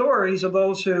veteran stories of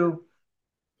those who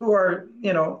are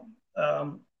you know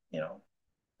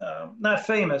not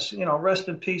famous. Rest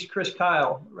in peace, Chris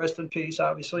Kyle. Rest in peace,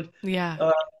 obviously. Yeah.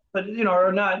 Uh, but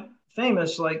are not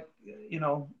famous like you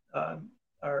know uh,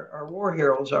 our war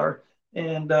heroes are.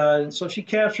 And so she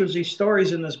captures these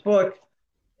stories in this book,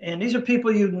 and these are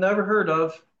people you've never heard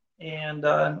of, and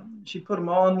she put them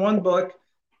all in one book.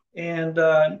 And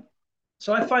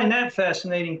so I find that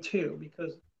fascinating too,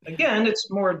 because Yeah. again, it's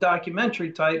more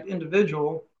documentary type,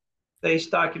 individual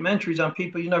based documentaries on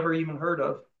people you never even heard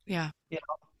of. Yeah. You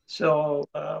know, so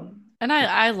And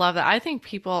I love that. I think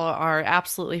people are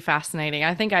absolutely fascinating.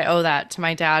 I think I owe that to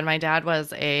my dad. My dad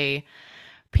was a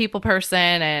people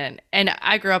person, and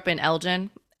I grew up in Elgin,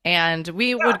 and we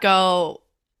yeah. would go.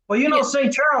 Well, Yeah.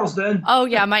 St. Charles then. Oh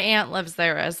yeah, my aunt lives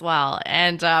there as well.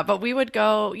 And but we would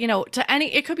go, to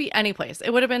any, it could be any place.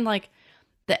 It would have been like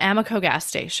the Amoco gas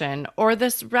station or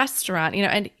this restaurant,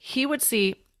 and he would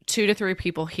see 2 to 3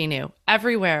 people he knew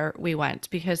everywhere we went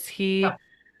because Yeah,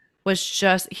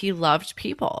 he loved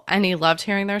people and he loved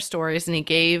hearing their stories, and he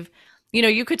gave,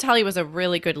 you could tell he was a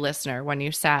really good listener when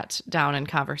you sat down in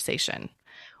conversation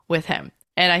with him.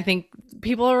 And I think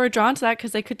people were drawn to that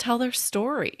because they could tell their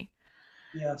story.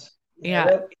 yes,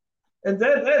 yeah.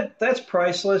 Yeah. That's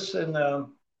priceless, and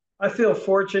I feel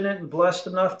fortunate and blessed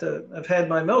enough to have had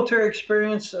my military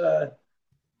experience.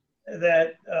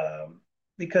 That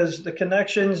Because the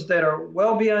connections that are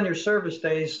well beyond your service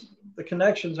days, the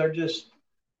connections are just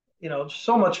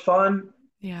so much fun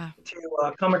Yeah.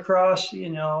 to come across.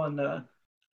 And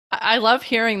I love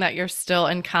hearing that you're still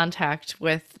in contact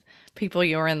with people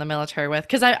you were in the military with,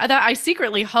 because I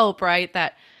secretly hope, right,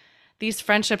 that these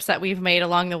friendships that we've made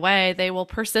along the way, they will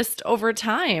persist over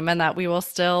time and that we will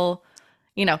still,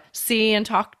 see and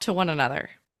talk to one another.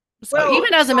 So well,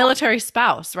 even as a so military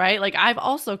spouse, right? Like I've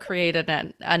also created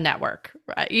a network,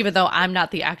 right? Even though I'm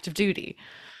not the active duty.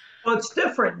 well, it's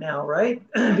different now, right?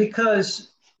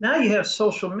 Because now you have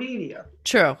social media.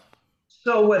 True.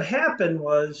 So what happened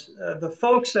was the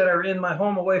folks that are in my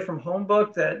home away from home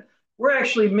book, that we're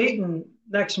actually meeting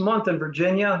next month in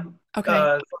Virginia Okay.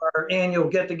 for our annual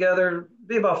get together.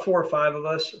 Be about 4 or 5 of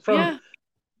us from Yeah.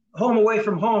 home away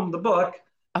from home, the book,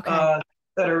 Okay. uh,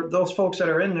 that are those folks that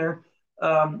are in there.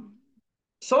 Um,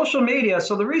 Social media.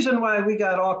 So the reason why we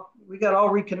got all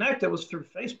reconnected was through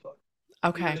Facebook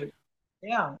years Okay. ago.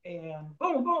 Yeah, and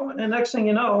boom, boom, and the next thing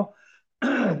you know,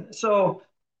 so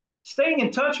staying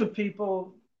in touch with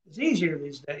people is easier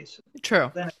these days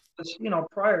True. than it was,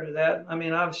 prior to that. I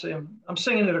mean, obviously, I'm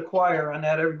singing to the choir on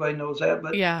that. Everybody knows that,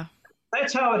 but Yeah.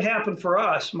 that's how it happened for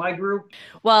us. My group.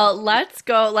 Well, let's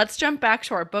jump back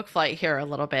to our book flight here a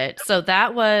little bit. So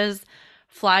that was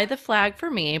Fly the Flag for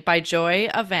Me by Joy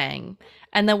Avang.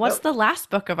 And then what's Yep. the last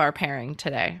book of our pairing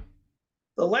today?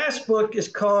 The last book is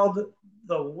called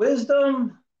 "The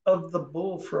Wisdom of the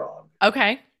Bullfrog."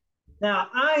 Okay. Now,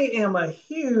 I am a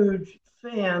huge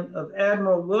fan of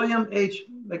Admiral William H.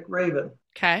 McRaven.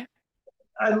 Okay.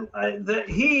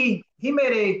 He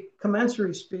made a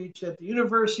commencement speech at the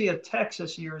University of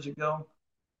Texas years ago,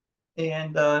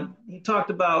 and he talked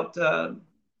about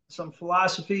some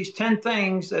philosophies, 10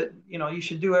 things that you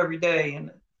should do every day.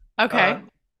 And Okay. uh,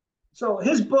 so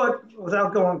his book,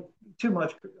 without going too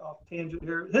much off tangent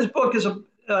here, his book is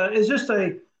just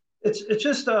a it's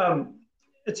just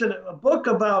it's a book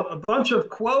about a bunch of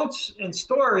quotes and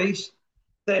stories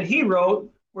that he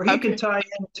wrote, where he can Okay. tie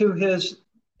into his,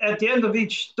 at the end of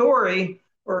each story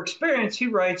or experience, he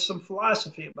writes some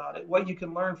philosophy about it, what you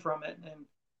can learn from it,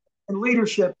 and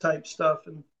leadership type stuff.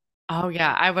 And Oh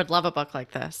yeah, I would love a book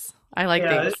like this. I like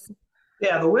yeah, these.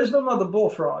 yeah, the wisdom of the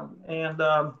bullfrog. And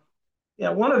yeah,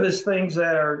 one of his things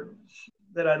that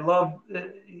I love.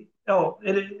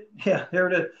 Yeah, here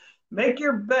it is. Make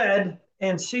your bed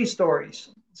and see stories.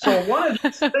 So one of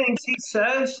these things he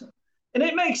says, and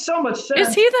it makes so much Is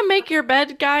sense. he the Make Your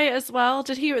Bed guy as well?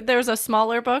 There's a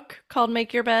smaller book called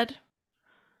Make Your Bed?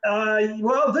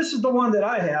 Well, this is the one that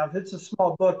I have. It's a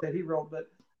small book that he wrote, but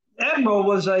Admiral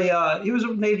was he was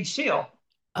a Navy SEAL.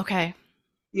 Okay.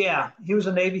 Yeah, he was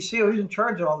a Navy SEAL. He was in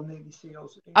charge of all the Navy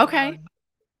SEALs. And Okay.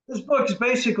 this book is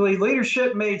basically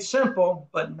leadership made simple,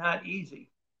 but not easy.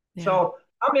 Yeah. So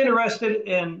I'm interested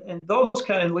in those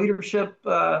kind of leadership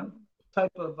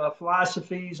type of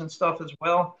philosophies and stuff as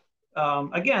well.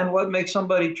 Again, what makes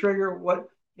somebody trigger?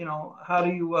 How do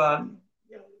you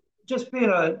just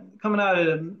being coming out of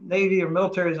the Navy or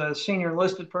military as a senior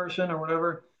enlisted person or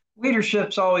whatever,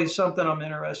 leadership's always something I'm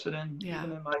interested in, Yeah.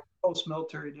 even in my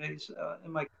post-military days,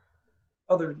 in my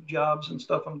other jobs and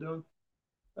stuff I'm doing.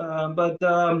 But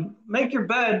make your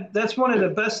bed. That's one of the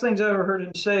best things I ever heard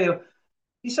him say.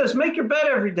 He says, make your bed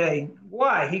every day.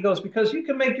 Why? He goes, because you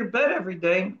can make your bed every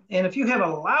day. And if you have a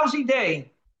lousy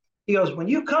day, he goes, when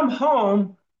you come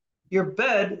home, your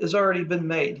bed has already been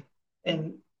made.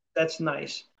 And that's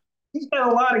nice. He's got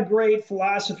a lot of great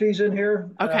philosophies in here.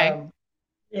 Okay.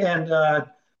 And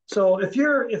so if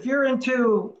you're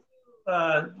into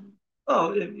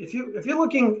if you're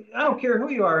looking, I don't care who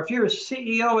you are, if you're a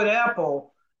CEO at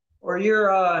Apple or you're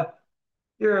a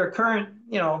current,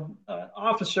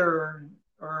 officer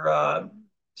or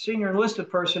senior enlisted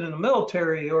person in the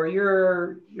military, or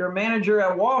you're a manager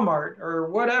at Walmart, or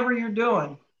whatever you're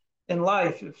doing in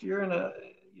life. If you're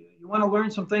you want to learn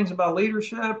some things about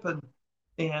leadership,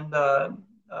 and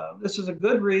this is a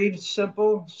good read. It's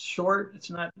simple, short. It's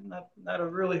not a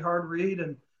really hard read,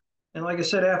 and like I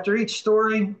said, after each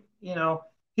story,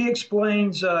 he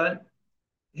explains.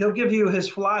 He'll give you his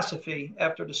philosophy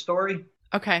after the story,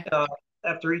 Okay. uh,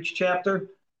 after each chapter,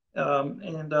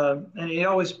 and he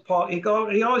always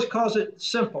calls it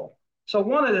simple. So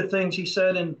one of the things he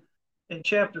said in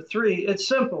chapter 3, it's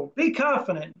simple. Be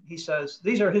confident, he says.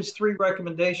 These are his 3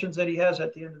 recommendations that he has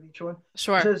at the end of each one. He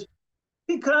Sure. says,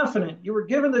 be confident. You were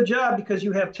given the job because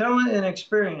you have talent and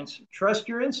experience. Trust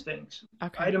your instincts.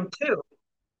 Okay. Item 2,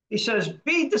 he says,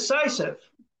 be decisive.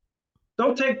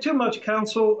 Don't take too much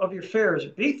counsel of your fears.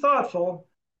 Be thoughtful,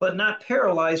 but not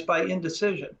paralyzed by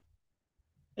indecision.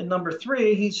 And number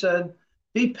 3, he said,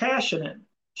 be passionate.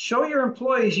 Show your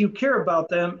employees you care about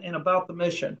them and about the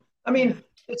mission. I Yeah. mean,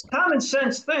 it's common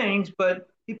sense things, but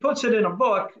he puts it in a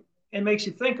book and makes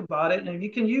you think about it. And if you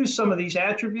can use some of these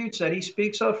attributes that he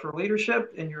speaks of for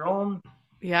leadership in your own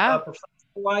Yeah. professional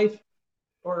life,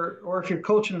 or if you're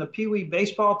coaching the Pee Wee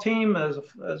baseball team as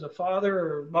a father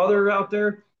or mother out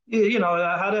there, you know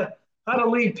how to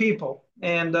lead people.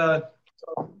 And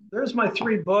so there's my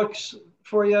 3 books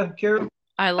for you, Karen.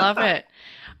 I love it.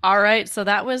 All right, so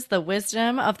that was The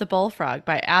Wisdom of the Bullfrog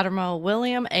by Admiral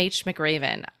William H.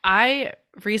 McRaven. I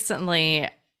recently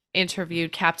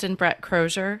interviewed Captain Brett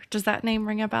Crozier. Does that name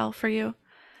ring a bell for you?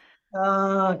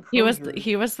 Crozier.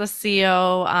 He was the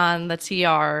CO on the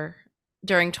TR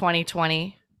during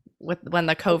 2020 with when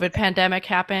the COVID Okay. pandemic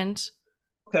happened,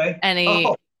 Okay. and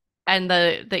Oh,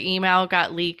 the email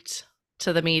got leaked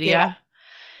to the yeah. media.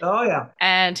 Oh, yeah.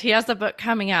 And he has a book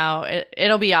coming out.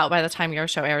 It'll be out by the time your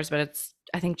show airs, but it's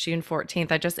I think June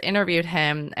 14th. I just interviewed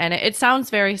him, and it sounds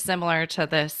very similar to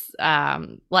this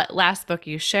last book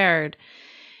you shared.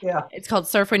 Yeah. It's called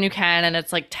Surf When You Can, and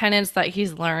it's like tenets that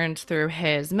he's learned through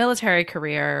his military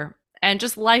career and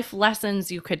just life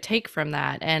lessons you could take from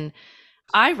that. And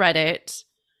I read it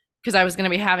because I was going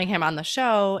to be having him on the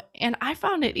show, and I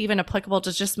found it even applicable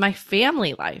to just my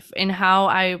family life and how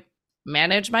I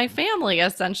manage my family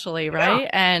essentially, Yeah. right?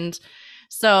 And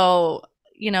so,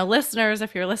 listeners,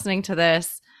 if you're listening to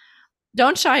this,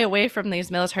 don't shy away from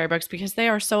these military books because they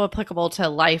are so applicable to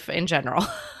life in general.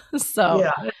 So,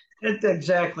 Yeah.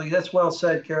 Exactly. That's well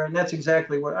said, Karen. That's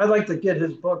exactly what I'd like to get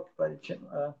his book.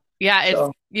 yeah, it's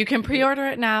So, you can pre-order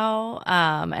it now,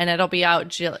 and it'll be out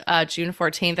June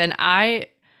 14th. And I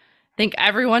think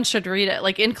everyone should read it,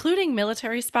 like including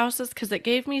military spouses, because it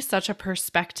gave me such a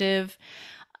perspective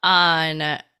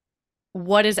on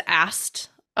what is asked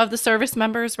of the service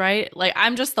members, right? Like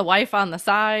I'm just the wife on the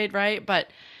side, right?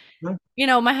 But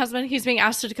my husband, he's being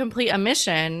asked to complete a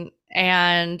mission,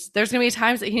 and there's going to be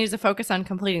times that he needs to focus on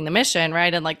completing the mission,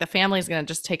 right? And like the family's going to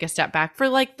just take a step back for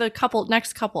like the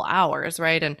next couple hours,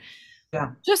 right? And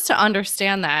yeah. just to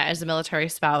understand that as a military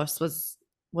spouse was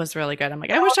really good. I'm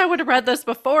like, I wish I would have read this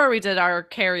before we did our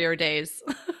carrier days.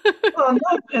 Well,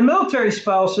 and military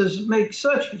spouses make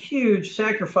such huge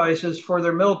sacrifices for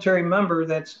their military member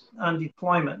that's on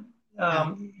deployment. Yeah.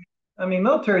 Um, I mean,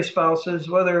 military spouses,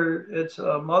 whether it's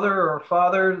a mother or a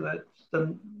father that's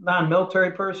the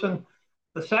non-military person,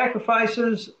 the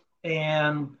sacrifices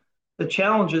and the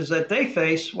challenges that they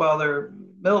face while their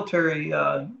military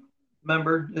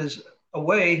member is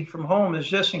away from home is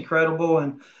just incredible.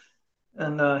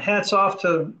 And hats off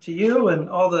to you and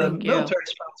all the Thank you. military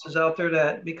spouses out there,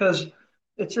 that because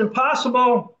it's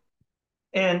impossible.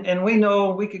 And we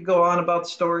know we could go on about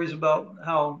stories about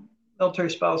how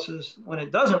military spouses, when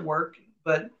it doesn't work,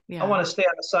 but I Yeah. want to stay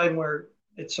on the side where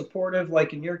it's supportive,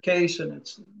 like in your case, and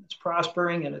it's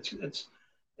prospering, and it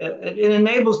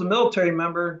enables the military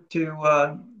member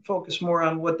to focus more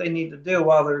on what they need to do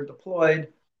while they're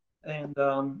deployed, and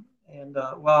and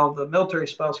while the military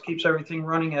spouse keeps everything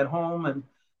running at home,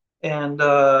 and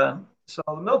so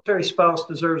the military spouse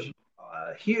deserves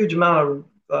a huge amount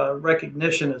of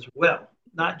recognition as well,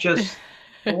 not just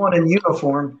the one in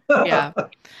uniform. Yeah.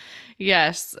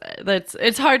 Yes, that's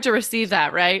it's hard to receive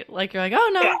that, right? Like you're like, "Oh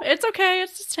Yeah, no, it's okay.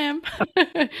 It's just him."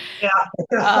 yeah.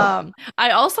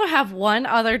 I also have one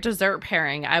other dessert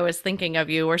pairing I was thinking of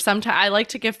you, or sometimes I like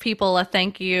to give people a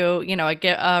thank you,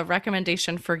 a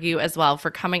recommendation for you as well for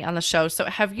coming on the show. So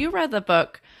have you read the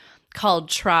book called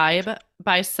Tribe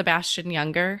by Sebastian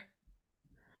Younger?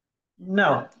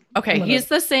 No, Okay, I'm gonna. he's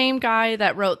the same guy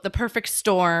that wrote The Perfect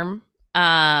Storm.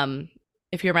 Um,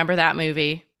 if you remember that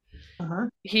movie. Uh-huh.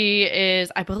 He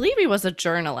is, I believe he was a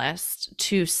journalist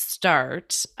to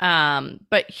start.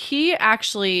 But he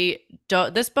actually,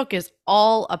 this book is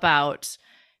all about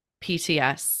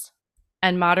PTS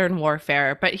and modern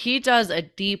warfare, but he does a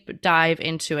deep dive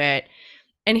into it.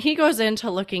 And he goes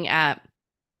into looking at,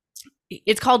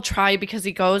 it's called Tribe because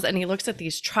he goes and he looks at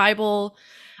these tribal,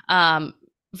 um,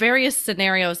 various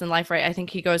scenarios in life, right? I think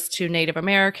he goes to Native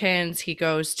Americans, he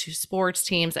goes to sports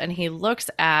teams, and he looks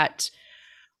at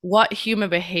what human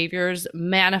behaviors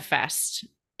manifest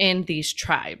in these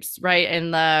tribes, right?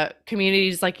 In the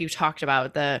communities, like you talked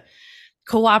about, the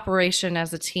cooperation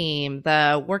as a team,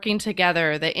 the working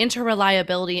together, the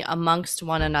interreliability amongst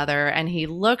one another. And he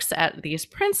looks at these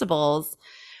principles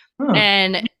Hmm.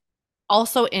 and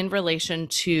also in relation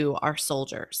to our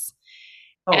soldiers.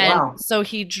 Oh And wow. so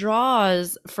he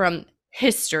draws from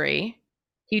history,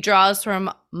 he draws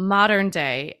from modern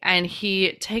day, and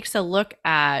he takes a look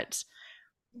at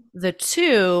the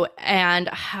two and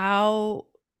how,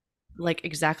 like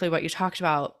exactly what you talked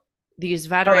about, these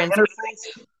How they veterans,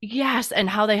 interface? yes, and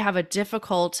how they have a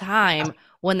difficult time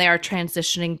when they are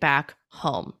transitioning back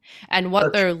home and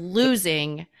what That's they're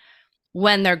losing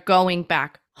when they're going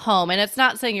back home. And it's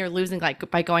not saying you're losing like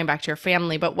by going back to your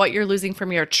family, but what you're losing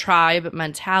from your tribe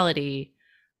mentality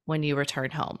when you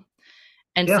return home.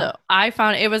 And yeah. so I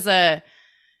found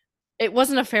it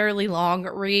wasn't a fairly long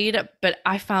read, but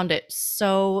I found it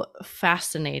so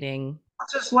fascinating.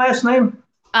 What's his last name?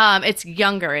 It's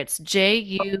Younger. It's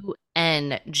Jungr.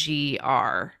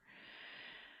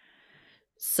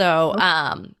 So,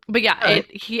 All but yeah, right.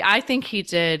 I think he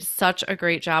did such a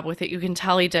great job with it. You can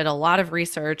tell he did a lot of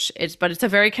research. But it's a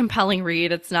very compelling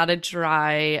read. It's not a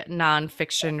dry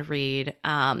nonfiction read.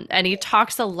 And he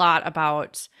talks a lot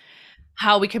about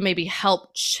how we can maybe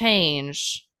help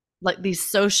change like these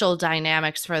social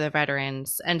dynamics for the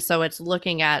veterans. And so it's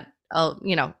looking at,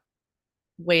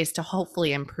 ways to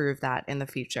hopefully improve that in the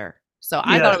future. So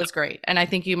I thought Yes. it was great. And I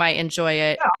think you might enjoy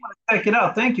it. Yeah, I'm gonna check it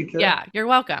out. Thank you, Carrie. Yeah, you're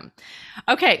welcome.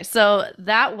 Okay, so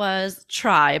that was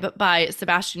Tribe by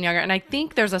Sebastian Younger. And I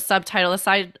think there's a subtitle,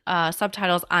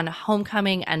 subtitles on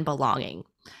Homecoming and Belonging.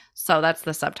 So that's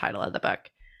the subtitle of the book.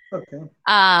 Okay.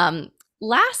 Um,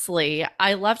 Lastly,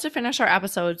 I love to finish our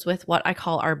episodes with what I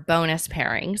call our bonus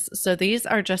pairings. So these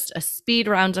are just a speed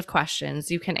round of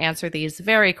questions. You can answer these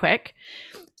very quick.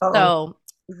 Uh-oh. So,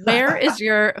 where is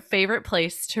your favorite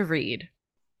place to read?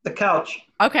 The couch.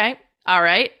 Okay. All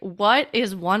right. What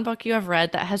is one book you have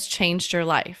read that has changed your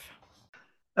life?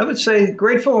 I would say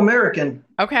Grateful American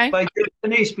Okay. by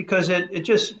Denise because it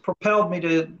just propelled me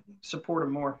to support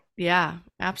him more. Yeah,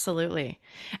 absolutely.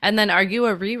 And then are you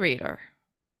a rereader?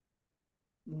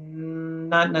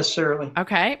 Not necessarily.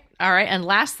 Okay. All right. And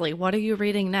lastly, what are you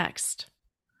reading next?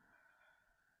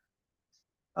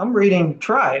 I'm reading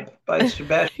Tribe by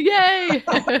Sebastian. Yay.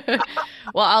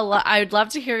 Well, I'd love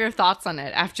to hear your thoughts on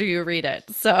it after you read it.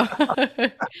 So,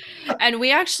 and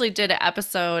we actually did an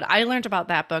episode. I learned about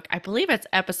that book. I believe it's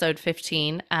episode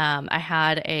 15. I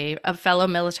had a fellow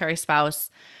military spouse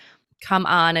come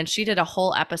on and she did a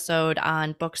whole episode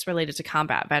on books related to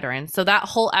combat veterans. So that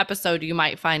whole episode you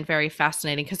might find very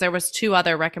fascinating because there was two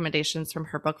other recommendations from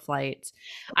her book flight.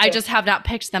 I Okay. just have not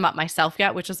picked them up myself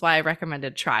yet, which is why I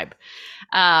recommended Tribe.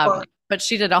 Well, But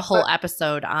she did a but whole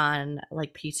episode on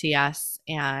like PTS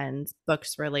and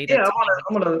books related yeah, to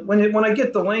I'm gonna when I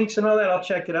get the links and all that, I'll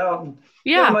check it out. And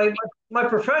yeah, yeah, my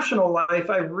professional life,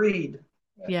 I read.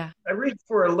 yeah, I read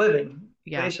for a living,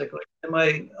 yeah. basically, in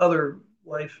my other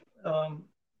life.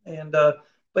 And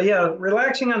but yeah,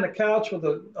 relaxing on the couch with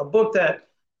a book that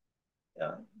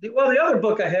the other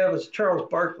book I have is Charles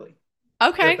Barkley, the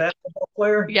Okay. basketball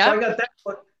player. So I Yep. got that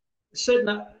book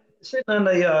sitting sitting on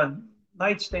the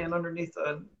nightstand underneath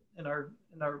in our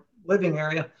living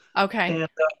area, Okay. and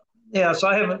yeah, so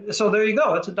I haven't. So there you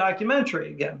go. It's a documentary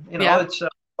again. You know, Yep. it's a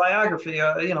biography.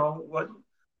 You know what,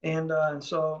 and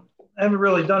so I haven't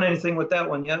really done anything with that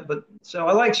one yet. But so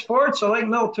I like sports. I like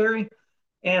military,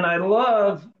 and I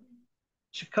love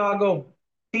Chicago.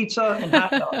 pizza, and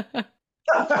hot dog.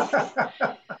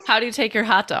 How do you take your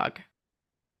hot dog?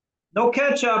 No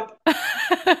ketchup.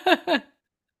 If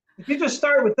you just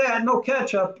start with that, no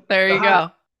ketchup. There you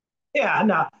go. Yeah,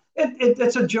 no.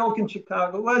 It's a joke in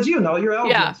Chicago. Well, as you know, you're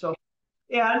Elgin, Yeah. so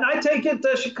yeah, and I take it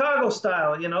the Chicago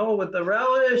style, with the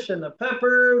relish and the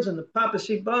peppers and the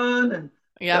papacy bun and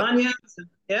the Yep. onions,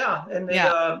 and the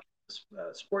Yeah.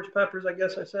 sports peppers, I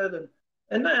guess I said,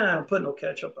 and then I don't put no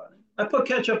ketchup on it. I put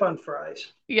ketchup on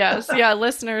fries. Yes. Yeah.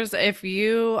 Listeners, if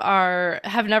you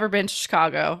have never been to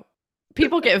Chicago,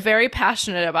 people get very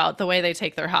passionate about the way they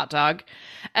take their hot dog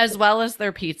as well as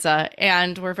their pizza.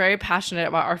 And we're very passionate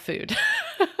about our food.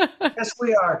 Yes,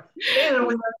 we are. And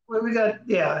we got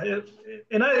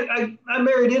and I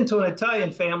married into an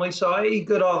Italian family, so I eat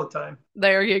good all the time.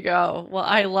 There you go. Well,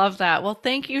 I love that. Well,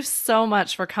 thank you so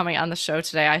much for coming on the show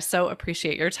today. I so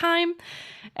appreciate your time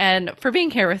and for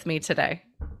being here with me today.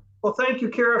 Well, thank you,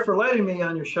 Kara, for letting me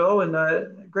on your show,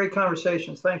 and great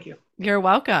conversations. Thank you. You're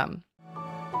welcome.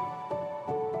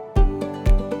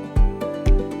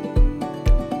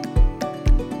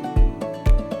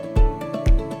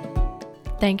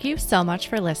 Thank you so much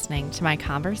for listening to my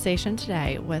conversation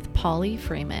today with Pauly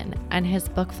Freeman and his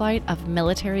book flight of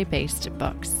military-based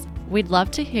books. We'd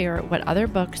love to hear what other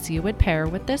books you would pair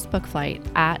with this book flight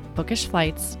at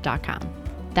bookishflights.com.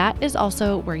 That is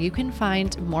also where you can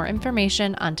find more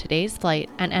information on today's flight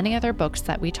and any other books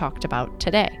that we talked about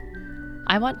today.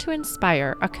 I want to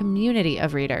inspire a community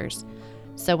of readers.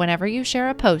 So whenever you share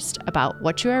a post about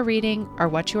what you are reading or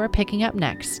what you are picking up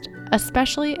next,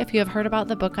 especially if you have heard about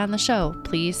the book on the show,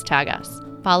 please tag us.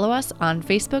 Follow us on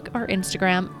Facebook or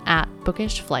Instagram at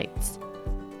Bookish Flights.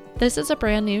 This is a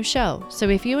brand new show, so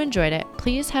if you enjoyed it,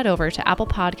 please head over to Apple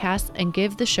Podcasts and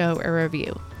give the show a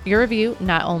review. Your review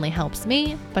not only helps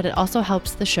me, but it also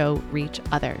helps the show reach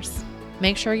others.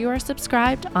 Make sure you are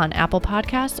subscribed on Apple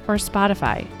Podcasts or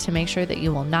Spotify to make sure that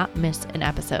you will not miss an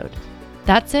episode.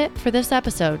 That's it for this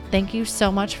episode. Thank you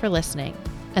so much for listening.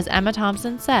 As Emma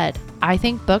Thompson said, I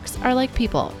think books are like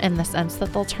people in the sense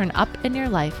that they'll turn up in your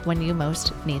life when you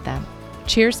most need them.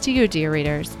 Cheers to you, dear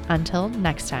readers. Until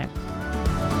next time.